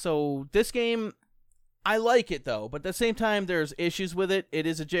 So this game, I like it though, but at the same time, there's issues with it. It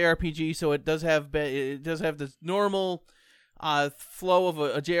is a JRPG, so it does have this normal flow of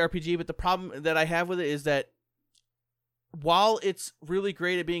a JRPG, but the problem that I have with it is that while it's really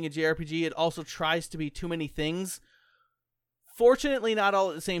great at being a JRPG, it also tries to be too many things. Fortunately, not all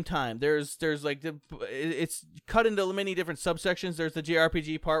at the same time. There's like it's cut into many different subsections. There's the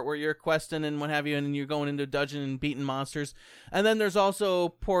JRPG part where you're questing and what have you, and you're going into a dungeon and beating monsters. And then there's also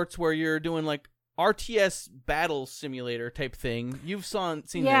ports where you're doing like RTS battle simulator type thing. You've seen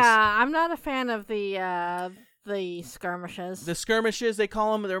this. Yeah, I'm not a fan of the skirmishes. The skirmishes, they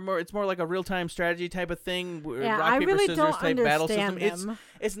call them. It's more like a real time strategy type of thing. Yeah, rock, I paper, really scissors don't type battle understand system. them.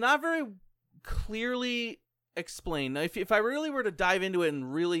 It's not very clearly explained. Now, if I really were to dive into it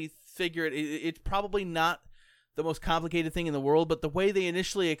and really figure it, it's probably not the most complicated thing in the world, but the way they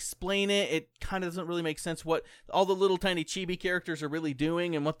initially explain it kind of doesn't really make sense what all the little tiny chibi characters are really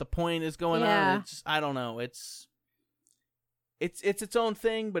doing and what the point is going on. It's just, I don't know. It's its own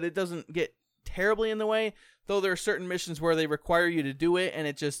thing, but it doesn't get terribly in the way, though there are certain missions where they require you to do it, and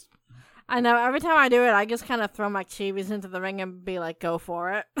it just... I know, every time I do it, I just kind of throw my chibis into the ring and be like, go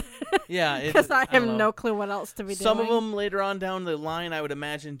for it. Yeah. Because I have no clue what else to be doing. Some of them later on down the line, I would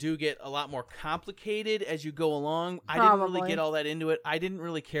imagine, do get a lot more complicated as you go along. Probably. I didn't really get all that into it. I didn't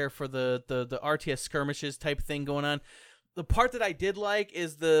really care for the RTS skirmishes type thing going on. The part that I did like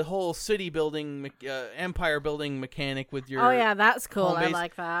is the whole city building, empire building mechanic with your... Oh, yeah, that's cool. home I base.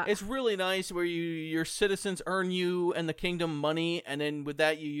 like that. It's really nice where your citizens earn you and the kingdom money, and then with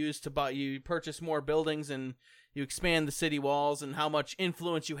that you purchase more buildings and you expand the city walls and how much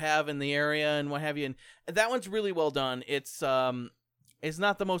influence you have in the area and what have you. And that one's really well done. It's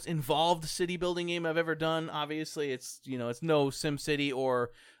not the most involved city building game I've ever done. Obviously, it's no SimCity or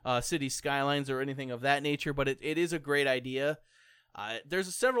City Skylines or anything of that nature, but it is a great idea.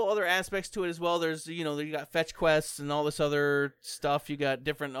 There's several other aspects to it as well. There's you got fetch quests and all this other stuff. You got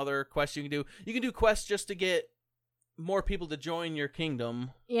different other quests you can do. You can do quests just to get more people to join your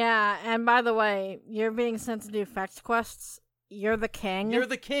kingdom. Yeah, and by the way, you're being sent to do fetch quests. You're the king. You're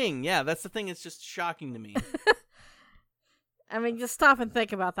the king. Yeah, that's the thing. It's just shocking to me. I mean, just stop and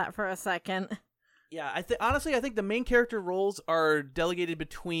think about that for a second. Yeah, honestly, I think the main character roles are delegated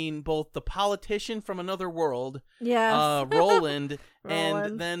between both the politician from another world, yes. Roland,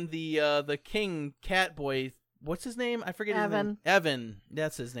 and then the king cat boy. What's his name? I forget his name. Evan.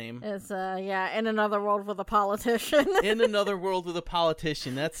 That's his name. It's in another world with a politician. In another world with a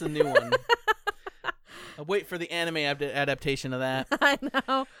politician. That's a new one. I'll wait for the anime adaptation of that. I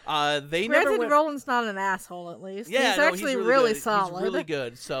know. Granted, Roland's not an asshole, at least. Yeah, he's actually really solid. He's really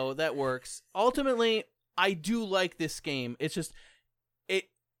good, so that works. Ultimately, I do like this game. It's just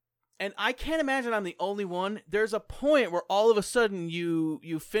and I can't imagine I'm the only one. There's a point where all of a sudden you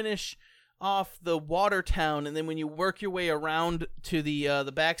finish off the water town, and then when you work your way around to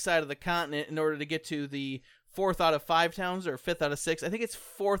the backside of the continent in order to get to the 4th out of 5 towns, or 5th out of 6, I think it's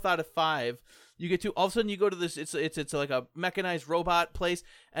 4th out of 5. You get to all of a sudden you go to this. It's like a mechanized robot place,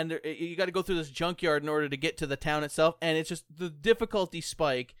 and you got to go through this junkyard in order to get to the town itself. And it's just the difficulty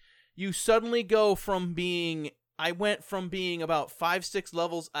spike. You suddenly go from being. I went from being about 5-6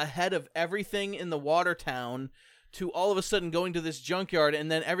 levels ahead of everything in the water town to all of a sudden going to this junkyard,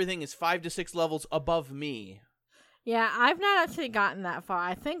 and then everything is 5 to 6 levels above me. Yeah, I've not actually gotten that far.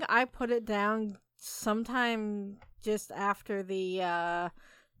 I think I put it down sometime just after the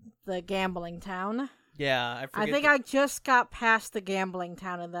gambling town. Yeah, I think I just got past the gambling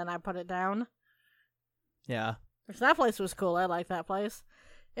town and then I put it down. Yeah. Which that place was cool. I like that place.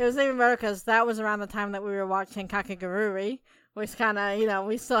 It was even better because that was around the time that we were watching Kakegurui, which kind of,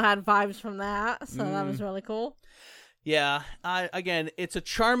 we still had vibes from that. So that was really cool. Yeah. Again, it's a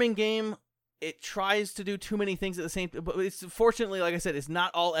charming game. It tries to do too many things at the same time. But it's fortunately, like I said, it's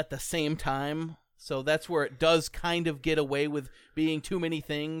not all at the same time. So that's where it does kind of get away with being too many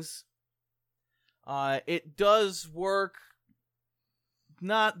things. It does work.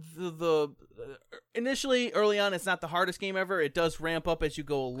 Not initially, early on, it's not the hardest game ever. It does ramp up as you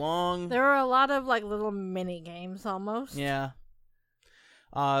go along. There are a lot of like little mini games almost. Yeah.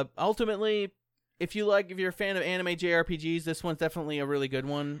 Ultimately, if you're a fan of anime JRPGs, this one's definitely a really good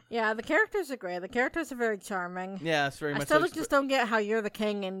one. Yeah, the characters are great. The characters are very charming. Yeah, it's very much. I still just don't get how you're the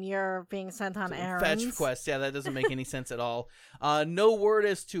king and you're being sent on errands. Fetch quests. Yeah, that doesn't make any sense at all. No word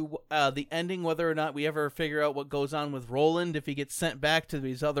as to the ending, whether or not we ever figure out what goes on with Roland, if he gets sent back to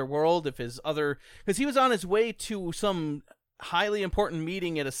his other world, because he was on his way to some highly important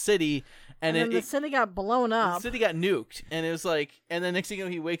meeting at a city. And then the city got blown up. The city got nuked, and it was like, and then next thing you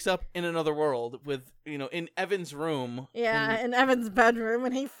know, he wakes up in another world with, in Evan's room. Yeah, in Evan's bedroom,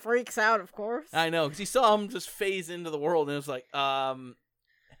 and he freaks out, of course. I know, because he saw him just phase into the world, and it was like,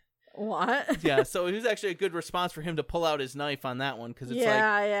 what? Yeah, so it was actually a good response for him to pull out his knife on that one, because it's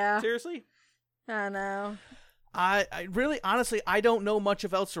seriously? I know. I really, honestly, I don't know much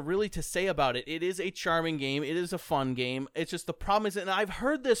else to say about it. It is a charming game. It is a fun game. It's just the problem is, and I've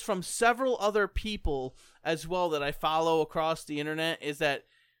heard this from several other people as well that I follow across the internet, is that,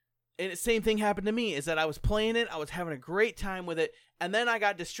 and the same thing happened to me, is that I was playing it, I was having a great time with it, and then I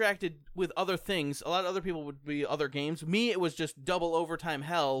got distracted with other things. A lot of other people would be other games. Me, it was just double overtime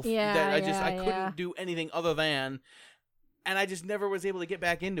hell. Yeah, I couldn't do anything other than. And I just never was able to get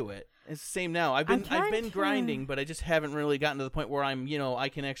back into it. It's the same now. I've been grinding, but I just haven't really gotten to the point where I'm, I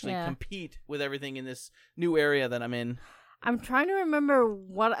can actually compete with everything in this new area that I'm in. I'm trying to remember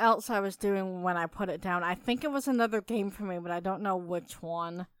what else I was doing when I put it down. I think it was another game for me, but I don't know which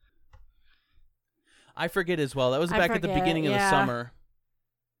one. I forget as well. That was back at the beginning of the summer.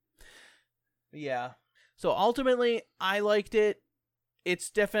 Yeah. So ultimately, I liked it.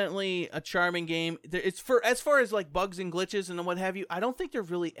 It's definitely a charming game. It's as far as like bugs and glitches and what have you, I don't think there are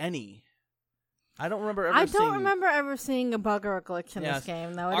really any. I don't remember ever seeing a bug or a glitch in this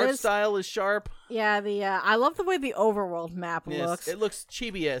game, though. Art style is sharp. Yeah, I love the way the overworld map looks. It looks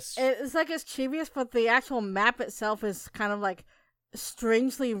chibi-esque. It's like it's chibi-esque, but the actual map itself is kind of like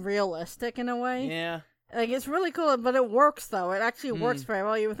strangely realistic in a way. Yeah. Like, it's really cool, but it works, though. It actually works very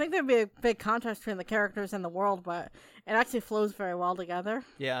well. You would think there'd be a big contrast between the characters and the world, but it actually flows very well together.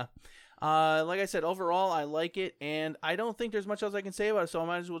 Yeah. Like I said, overall, I like it, and I don't think there's much else I can say about it, so I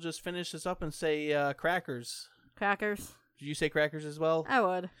might as well just finish this up and say Crackers. Crackers. Did you say Crackers as well? I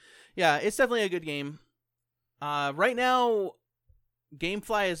would. Yeah, it's definitely a good game. Right now,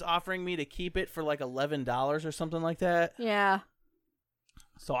 GameFly is offering me to keep it for like $11 or something like that. Yeah.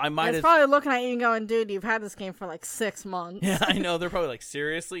 So I might It's probably looking at you and going, dude, you've had this game for like 6 months. Yeah, I know. They're probably like,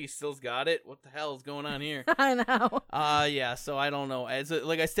 seriously? You still got it? What the hell is going on here? I know. Yeah, so I don't know.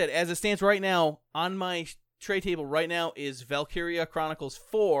 Like I said, as it stands right now, on my tray table right now is Valkyria Chronicles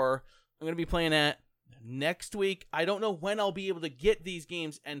 4. I'm going to be playing that next week. I don't know when I'll be able to get these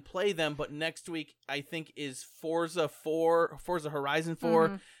games and play them, but next week I think is Forza Horizon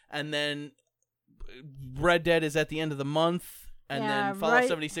 4, and then Red Dead is at the end of the month. And then Fallout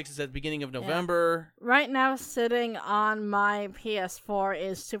 76 is at the beginning of November. Yeah. Right now, sitting on my PS4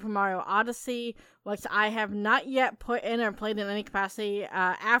 is Super Mario Odyssey, which I have not yet put in or played in any capacity.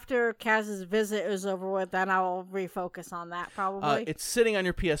 After Kaz's visit is over with, then I will refocus on that, probably. It's sitting on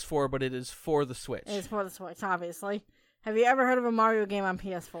your PS4, but it is for the Switch. It is for the Switch, obviously. Have you ever heard of a Mario game on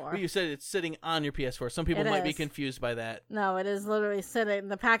PS4? Well, you said it's sitting on your PS4. Some people might be confused by that. No, it is literally sitting.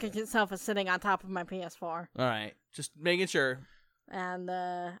 The package itself is sitting on top of my PS4. All right. Just making sure. And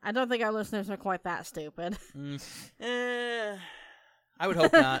I don't think our listeners are quite that stupid. I would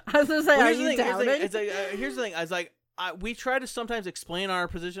hope not. I was going to say, are you doubting? Here's the thing. I was like, we try to sometimes explain our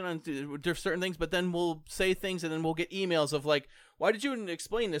position on certain things, but then we'll say things and then we'll get emails of like, why did you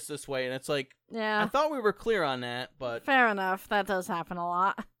explain this way? And it's like, I thought we were clear on that, but... Fair enough. That does happen a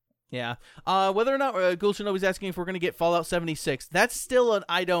lot. Yeah. Whether or not Ghoul Shinobi's asking if we're going to get Fallout 76, that's still an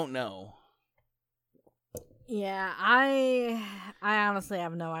I don't know. Yeah, I honestly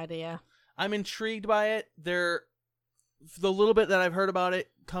have no idea. I'm intrigued by it. The little bit that I've heard about it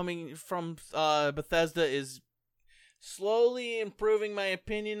coming from Bethesda is slowly improving my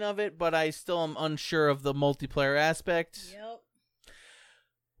opinion of it, but I still am unsure of the multiplayer aspect. Yep.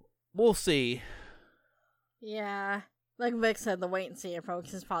 We'll see. Yeah. Like Vic said, the wait and see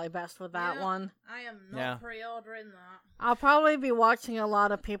approach is probably best with that one. I am not pre-ordering that. I'll probably be watching a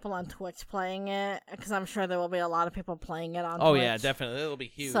lot of people on Twitch playing it, because I'm sure there will be a lot of people playing it on Twitch. Oh, yeah, definitely. It'll be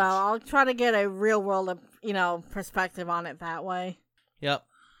huge. So I'll try to get a real-world, perspective on it that way. Yep.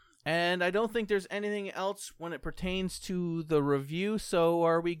 And I don't think there's anything else when it pertains to the review, so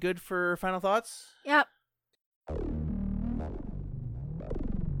are we good for final thoughts? Yep.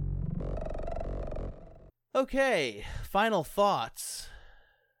 Okay, final thoughts.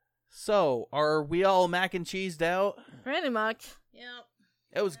 So, are we all mac and cheesed out? Pretty much. Yep.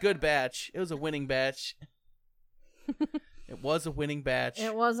 It was a good batch. It was a winning batch. It was a winning batch.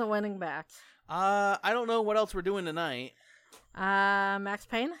 It was a winning batch. I don't know what else we're doing tonight. Max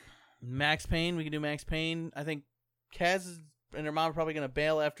Payne? Max Payne. We can do Max Payne. I think Kaz and her mom are probably going to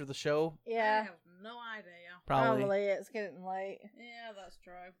bail after the show. I Yeah. have no idea. Probably. It's getting late. Yeah, that's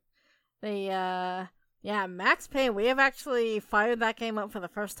true. Yeah, Max Payne, we have actually fired that game up for the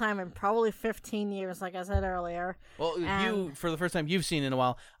first time in probably 15 years, like I said earlier. Well, you, for the first time you've seen in a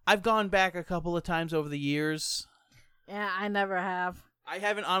while. I've gone back a couple of times over the years. Yeah, I never have. I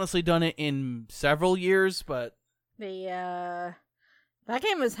haven't honestly done it in several years, but... That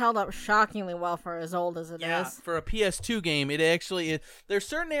game has held up shockingly well for as old as it is. For a PS2 game, it actually... There's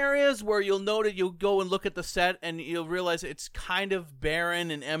certain areas where you'll you'll go and look at the set, and you'll realize it's kind of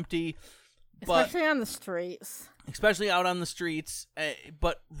barren and empty. Especially on the streets. Especially out on the streets.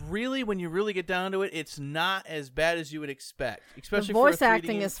 But really, when you really get down to it, it's not as bad as you would expect. Especially the voice for a 3D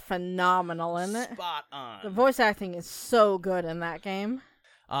acting game. is phenomenal in it. Spot on. The voice acting is so good in that game.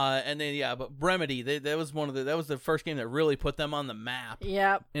 And then but Remedy, that was the first game that really put them on the map.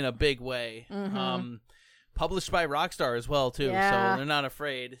 Yep. In a big way. Mm-hmm. Published by Rockstar as well too, Yeah. so they're not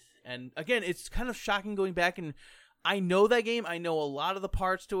afraid. And again, it's kind of shocking going back, and I know that game. I know a lot of the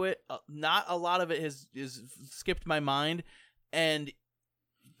parts to it. Not a lot of it is skipped my mind. And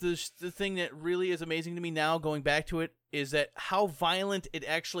the thing that really is amazing to me now, going back to it, is that how violent it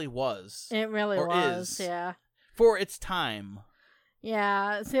actually was. It really was, yeah. For its time.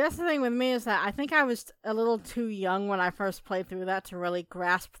 Yeah, see, that's the thing with me is that I think I was a little too young when I first played through that to really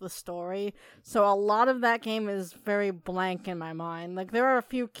grasp the story. So a lot of that game is very blank in my mind. Like, there are a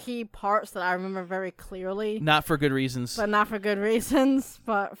few key parts that I remember very clearly. Not for good reasons. But not for good reasons.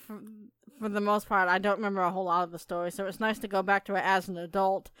 But for the most part, I don't remember a whole lot of the story. So it's nice to go back to it as an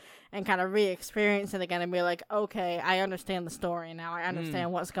adult and kind of re-experience it again and be like, okay, I understand the story now. I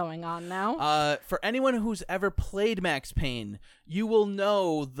understand what's going on now. For anyone who's ever played Max Payne, you will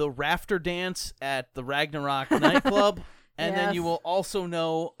know the rafter dance at the Ragnarok nightclub, and then you will also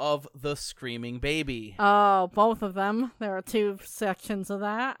know of the screaming baby. Oh, both of them. There are two sections of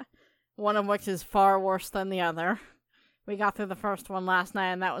that, one of which is far worse than the other. We got through the first one last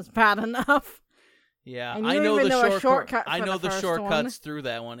night, and that was bad enough. Yeah, and I know even the shortcut. I know the shortcuts one. through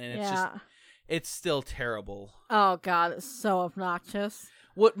that one, and it's still terrible. Oh god, it's so obnoxious.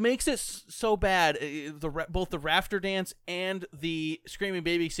 What makes it so bad, both the rafter dance and the screaming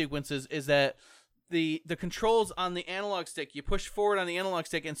baby sequences, is that the controls on the analog stick, you push forward on the analog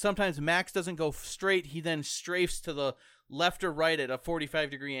stick, and sometimes Max doesn't go straight. He then strafes to the left or right at a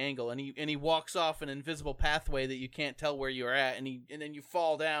 45-degree angle, and he walks off an invisible pathway that you can't tell where you are at, and then you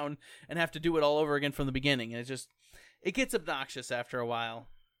fall down and have to do it all over again from the beginning. And it gets obnoxious after a while.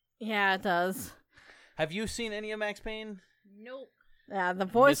 Yeah, it does. Have you seen any of Max Payne? Nope. Yeah, the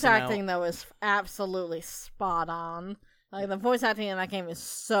voice acting though is absolutely spot on. Like, the voice acting in that game is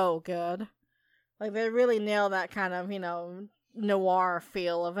so good. Like, they really nail that kind of, noir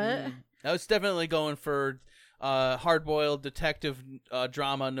feel of it. I was definitely going for hard-boiled detective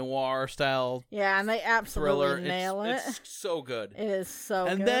drama noir style. Yeah, and they absolutely thriller. nail it. It's so good. It is so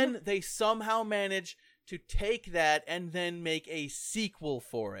good. And then they somehow manage to take that and then make a sequel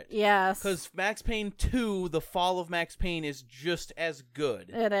for it. Yes. Because Max Payne 2, The Fall of Max Payne, is just as good.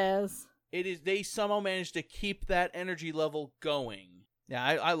 It is. They somehow managed to keep that energy level going. Yeah,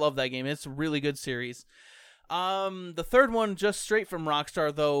 I love that game. It's a really good series. The third one, just straight from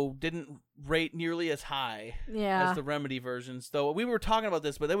Rockstar, though, didn't rate nearly as high as the Remedy versions. Though we were talking about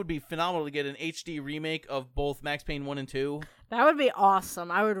this, but that would be phenomenal to get an HD remake of both Max Payne 1 and 2. That would be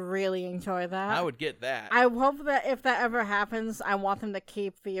awesome. I would really enjoy that. I would get that. I hope that if that ever happens, I want them to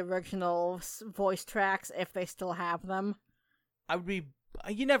keep the original voice tracks if they still have them.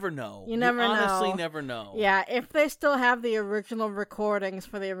 You never know. You honestly never know. Yeah, if they still have the original recordings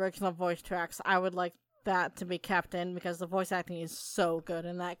for the original voice tracks, I would like that to be kept in because the voice acting is so good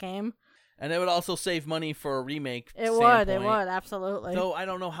in that game. And it would also save money for a remake. It would, absolutely. Though I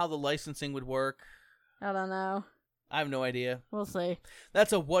don't know how the licensing would work. I don't know. I have no idea. We'll see.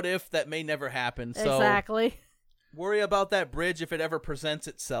 That's a what if that may never happen. So exactly. Worry about that bridge if it ever presents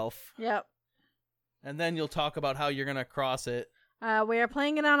itself. Yep. And then you'll talk about how you're going to cross it. We are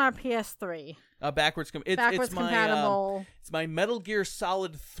playing it on our PS3. Backwards compatible. It's my Metal Gear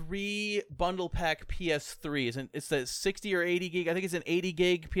Solid 3 bundle pack PS3. It's the 60 or 80 gig. I think it's an 80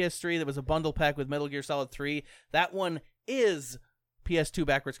 gig PS3 that was a bundle pack with Metal Gear Solid 3. That one is PS2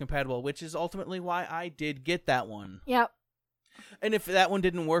 backwards compatible, which is ultimately why I did get that one. Yep. And if that one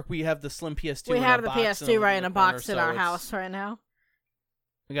didn't work, we have the slim PS2. We have the PS2 PS2 right in a box in our house right now.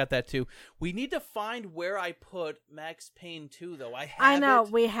 We got that too. We need to find where I put Max Payne 2, though. I know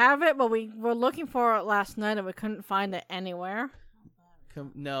we have it, but we were looking for it last night and we couldn't find it anywhere.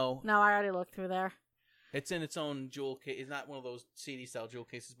 No, I already looked through there. It's in its own jewel case. It's not one of those CD style jewel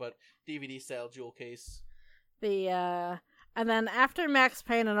cases, but DVD style jewel case. And then after Max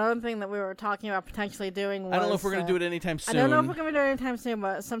Payne, another thing that we were talking about potentially doing was... I don't know if we're going to do it anytime soon. I don't know if we're going to do it anytime soon,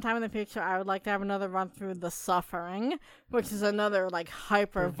 but sometime in the future, I would like to have another run through The Suffering, which is another,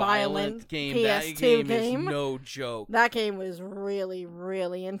 hyper-violent game. PS2 that game. game. Is no joke. That game was really,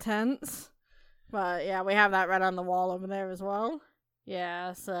 really intense. But, yeah, we have that right on the wall over there as well.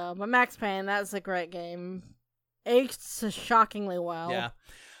 Yeah, but Max Payne, that's a great game. Aged shockingly well. Yeah.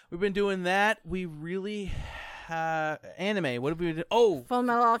 We've been doing that. We really... anime. What have we done? Oh, Full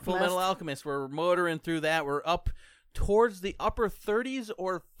Metal Alchemist. Full Metal Alchemist. We're motoring through that. We're up towards the upper 30s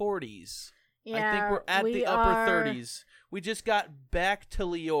or 40s. Yeah, I think we're at the upper 30s. We just got back to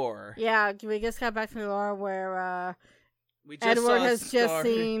Lior. Yeah, we just got back to Lior where Edward has just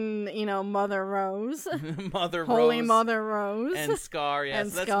seen, Mother Rose. Holy Mother Rose. And Scar, yes.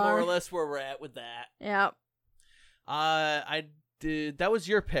 And That's Scar. more or less where we're at with that. Yep. That was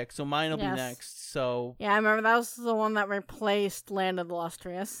your pick, so mine will be next. So yeah, I remember that was the one that replaced Land of the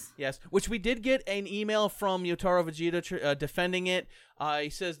Illustrious. Yes, which we did get an email from Yotaro Vegeta defending it. He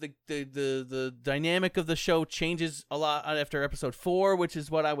says the dynamic of the show changes a lot after episode 4, which is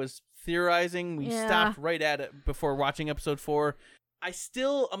what I was theorizing. We stopped right at it before watching episode 4.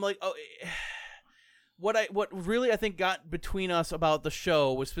 I'm like, what really I think got between us about the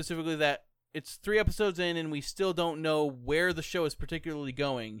show was specifically that it's 3 episodes in and we still don't know where the show is particularly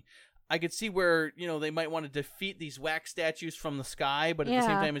going. I could see where, they might want to defeat these wax statues from the sky, but at the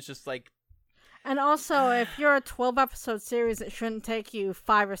same time it's just like... And also, if you're a 12-episode series, it shouldn't take you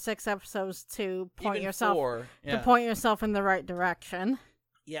 5 or 6 episodes to point yourself 4, to point yourself in the right direction.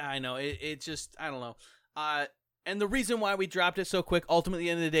 Yeah, I know. It just, I don't know. And the reason why we dropped it so quick, ultimately at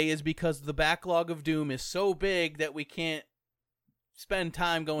the end of the day, is because the backlog of Doom is so big that we can't spend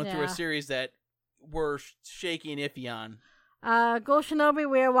time going through a series that we're shaky and iffy on. Ghoul Shinobi,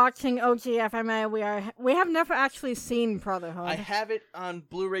 we are watching OGFMA. We have never actually seen Brotherhood. I have it on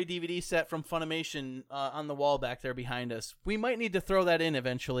Blu-ray DVD set from Funimation on the wall back there behind us. We might need to throw that in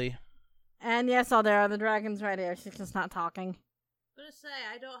eventually. And yes, there are the dragons right here. She's just not talking. I'm gonna say,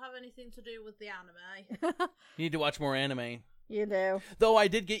 I don't have anything to do with the anime. You need to watch more anime. You do. Though I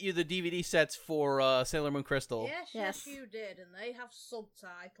did get you the DVD sets for Sailor Moon Crystal. Yes, you did, and they have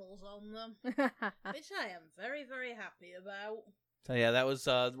subtitles on them, which I am very, very happy about. So yeah, that was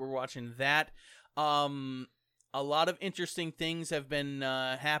we're watching that. A lot of interesting things have been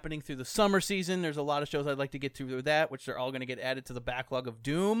happening through the summer season. There's a lot of shows I'd like to get through that, which are all going to get added to the backlog of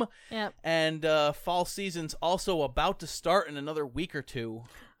Doom. Yep. And fall season's also about to start in another week or 2.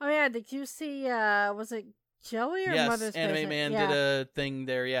 Oh yeah, did you see? Was it Joey or Mother's Anime Basement? Man did a thing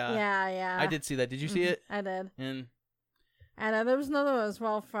there, Yeah. I did see that. Did you see it? I did. And there was another one as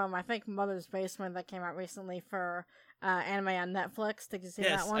well from, I think, Mother's Basement that came out recently for anime on Netflix. Did you see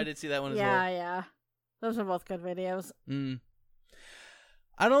that one? Yes, I did see that one as well. Yeah. Those are both good videos.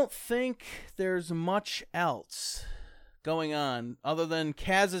 I don't think there's much else going on other than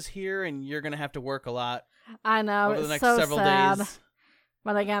Kaz is here and you're going to have to work a lot. I know, over the next so several sad. days.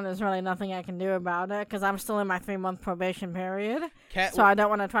 But again, there's really nothing I can do about it because I'm still in my 3-month probation period. So I don't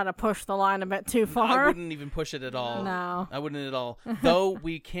want to try to push the line a bit too far. I wouldn't even push it at all. No. I wouldn't at all. Though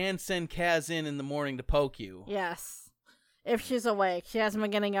we can send Kaz in the morning to poke you. Yes. If she's awake. She hasn't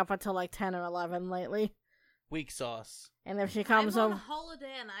been getting up until 10 or 11 lately. Weak sauce. And if she comes I'm over... on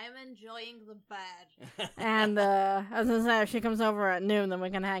holiday and I am enjoying the bed. And I was going to say, if she comes over at noon, then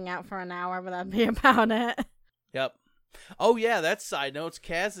we can hang out for an hour, but that'd be about it. Yep. Oh, yeah, that's side notes.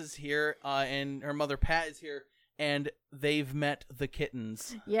 Kaz is here, and her mother Pat is here, and they've met the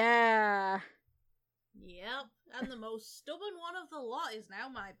kittens. Yeah. Yep, and the most stubborn one of the lot is now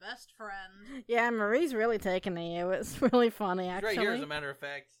my best friend. Yeah, Marie's really taking to you. It's really funny, actually. She's right here, as a matter of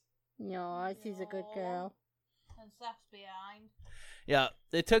fact. No, she's a good girl. And Seth's behind. Yeah,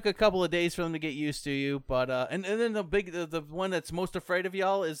 it took a couple of days for them to get used to you, but and then the one that's most afraid of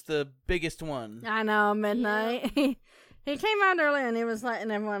y'all is the biggest one. I know, midnight. He came out early and he was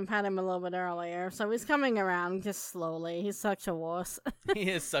letting everyone pat him a little bit earlier, so he's coming around just slowly. He's such a wuss. He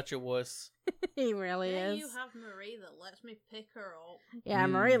is such a wuss. He really Then is. you have Marie that lets me pick her up. Yeah,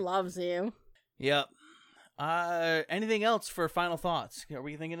 Marie loves you. Yep. Anything else for final thoughts? Are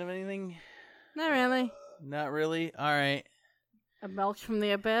we thinking of anything? Not really. Not really? All right. A belch from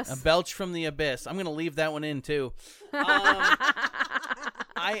the abyss. A belch from the abyss. I'm going to leave that one in, too. I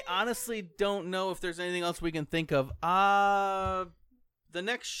honestly don't know if there's anything else we can think of. The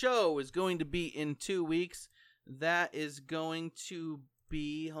next show is going to be in 2 weeks. That is going to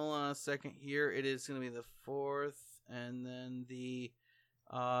be, hold on a second here. It is going to be the 4th, and then the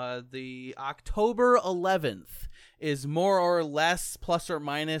October 11th is more or less, plus or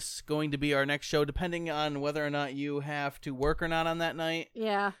minus, going to be our next show, depending on whether or not you have to work or not on that night.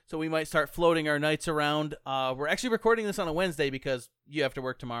 Yeah. So we might start floating our nights around. We're actually recording this on a Wednesday because you have to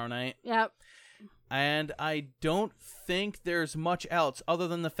work tomorrow night. Yep. And I don't think there's much else other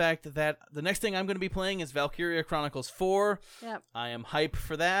than the fact that the next thing I'm going to be playing is Valkyria Chronicles 4. Yep. I am hyped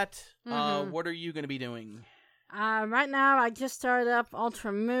for that. Mhm. What are you going to be doing? Right now, I just started up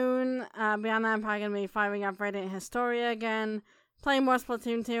Ultra Moon. Beyond that, I'm probably going to be firing up Radiant Historia again, playing more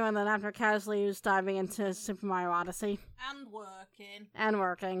Splatoon 2, and then after casually just diving into Super Mario Odyssey. And working. And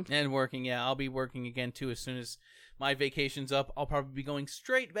working. And working, yeah. I'll be working again, too, as soon as my vacation's up. I'll probably be going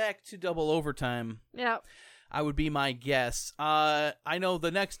straight back to double overtime. Yep. I would be my guess. I know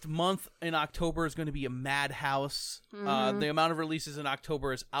the next month in October is going to be a madhouse. The amount of releases in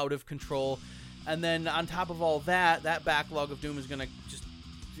October is out of control. And then on top of all that, that backlog of Doom is going to just...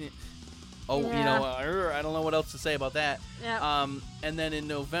 I don't know what else to say about that. Yep. And then in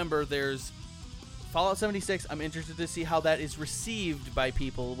November, there's Fallout 76. I'm interested to see how that is received by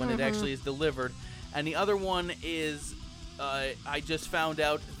people when it actually is delivered. And the other one is, I just found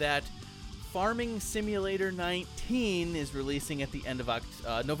out that Farming Simulator 19 is releasing at the end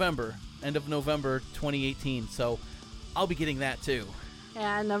of November. End of November 2018. So I'll be getting that too.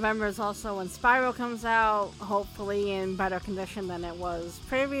 Yeah, November is also when Spyro comes out, hopefully in better condition than it was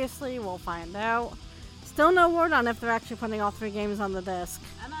previously. We'll find out. Still no word on if they're actually putting all 3 games on the disc.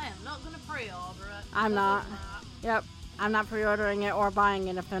 And I am not going to pre-order it. I'm not. Because of that. Yep. I'm not pre-ordering it or buying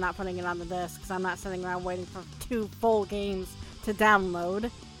it if they're not putting it on the disc, because I'm not sitting around waiting for 2 full games to download,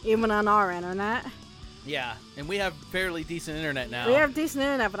 even on our internet. Yeah, and we have fairly decent internet now. We have decent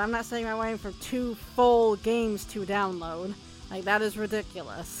internet, but I'm not sitting around waiting for 2 full games to download. Like, that is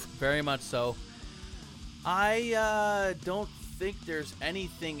ridiculous. Very much so. I don't think there's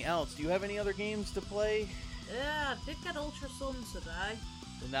anything else. Do you have any other games to play? Yeah, I did get Ultra Sun today.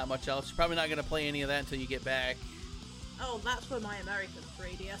 Not much else. You're probably not going to play any of that until you get back. Oh, that's for my American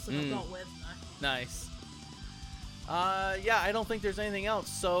 3DS that I've got with me. Nice. Yeah, I don't think there's anything else.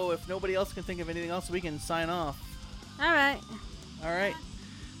 So if nobody else can think of anything else, we can sign off. All right. All right.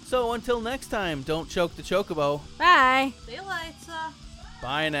 So until next time, don't choke the chocobo. Bye. See you later.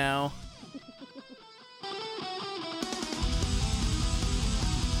 Bye now.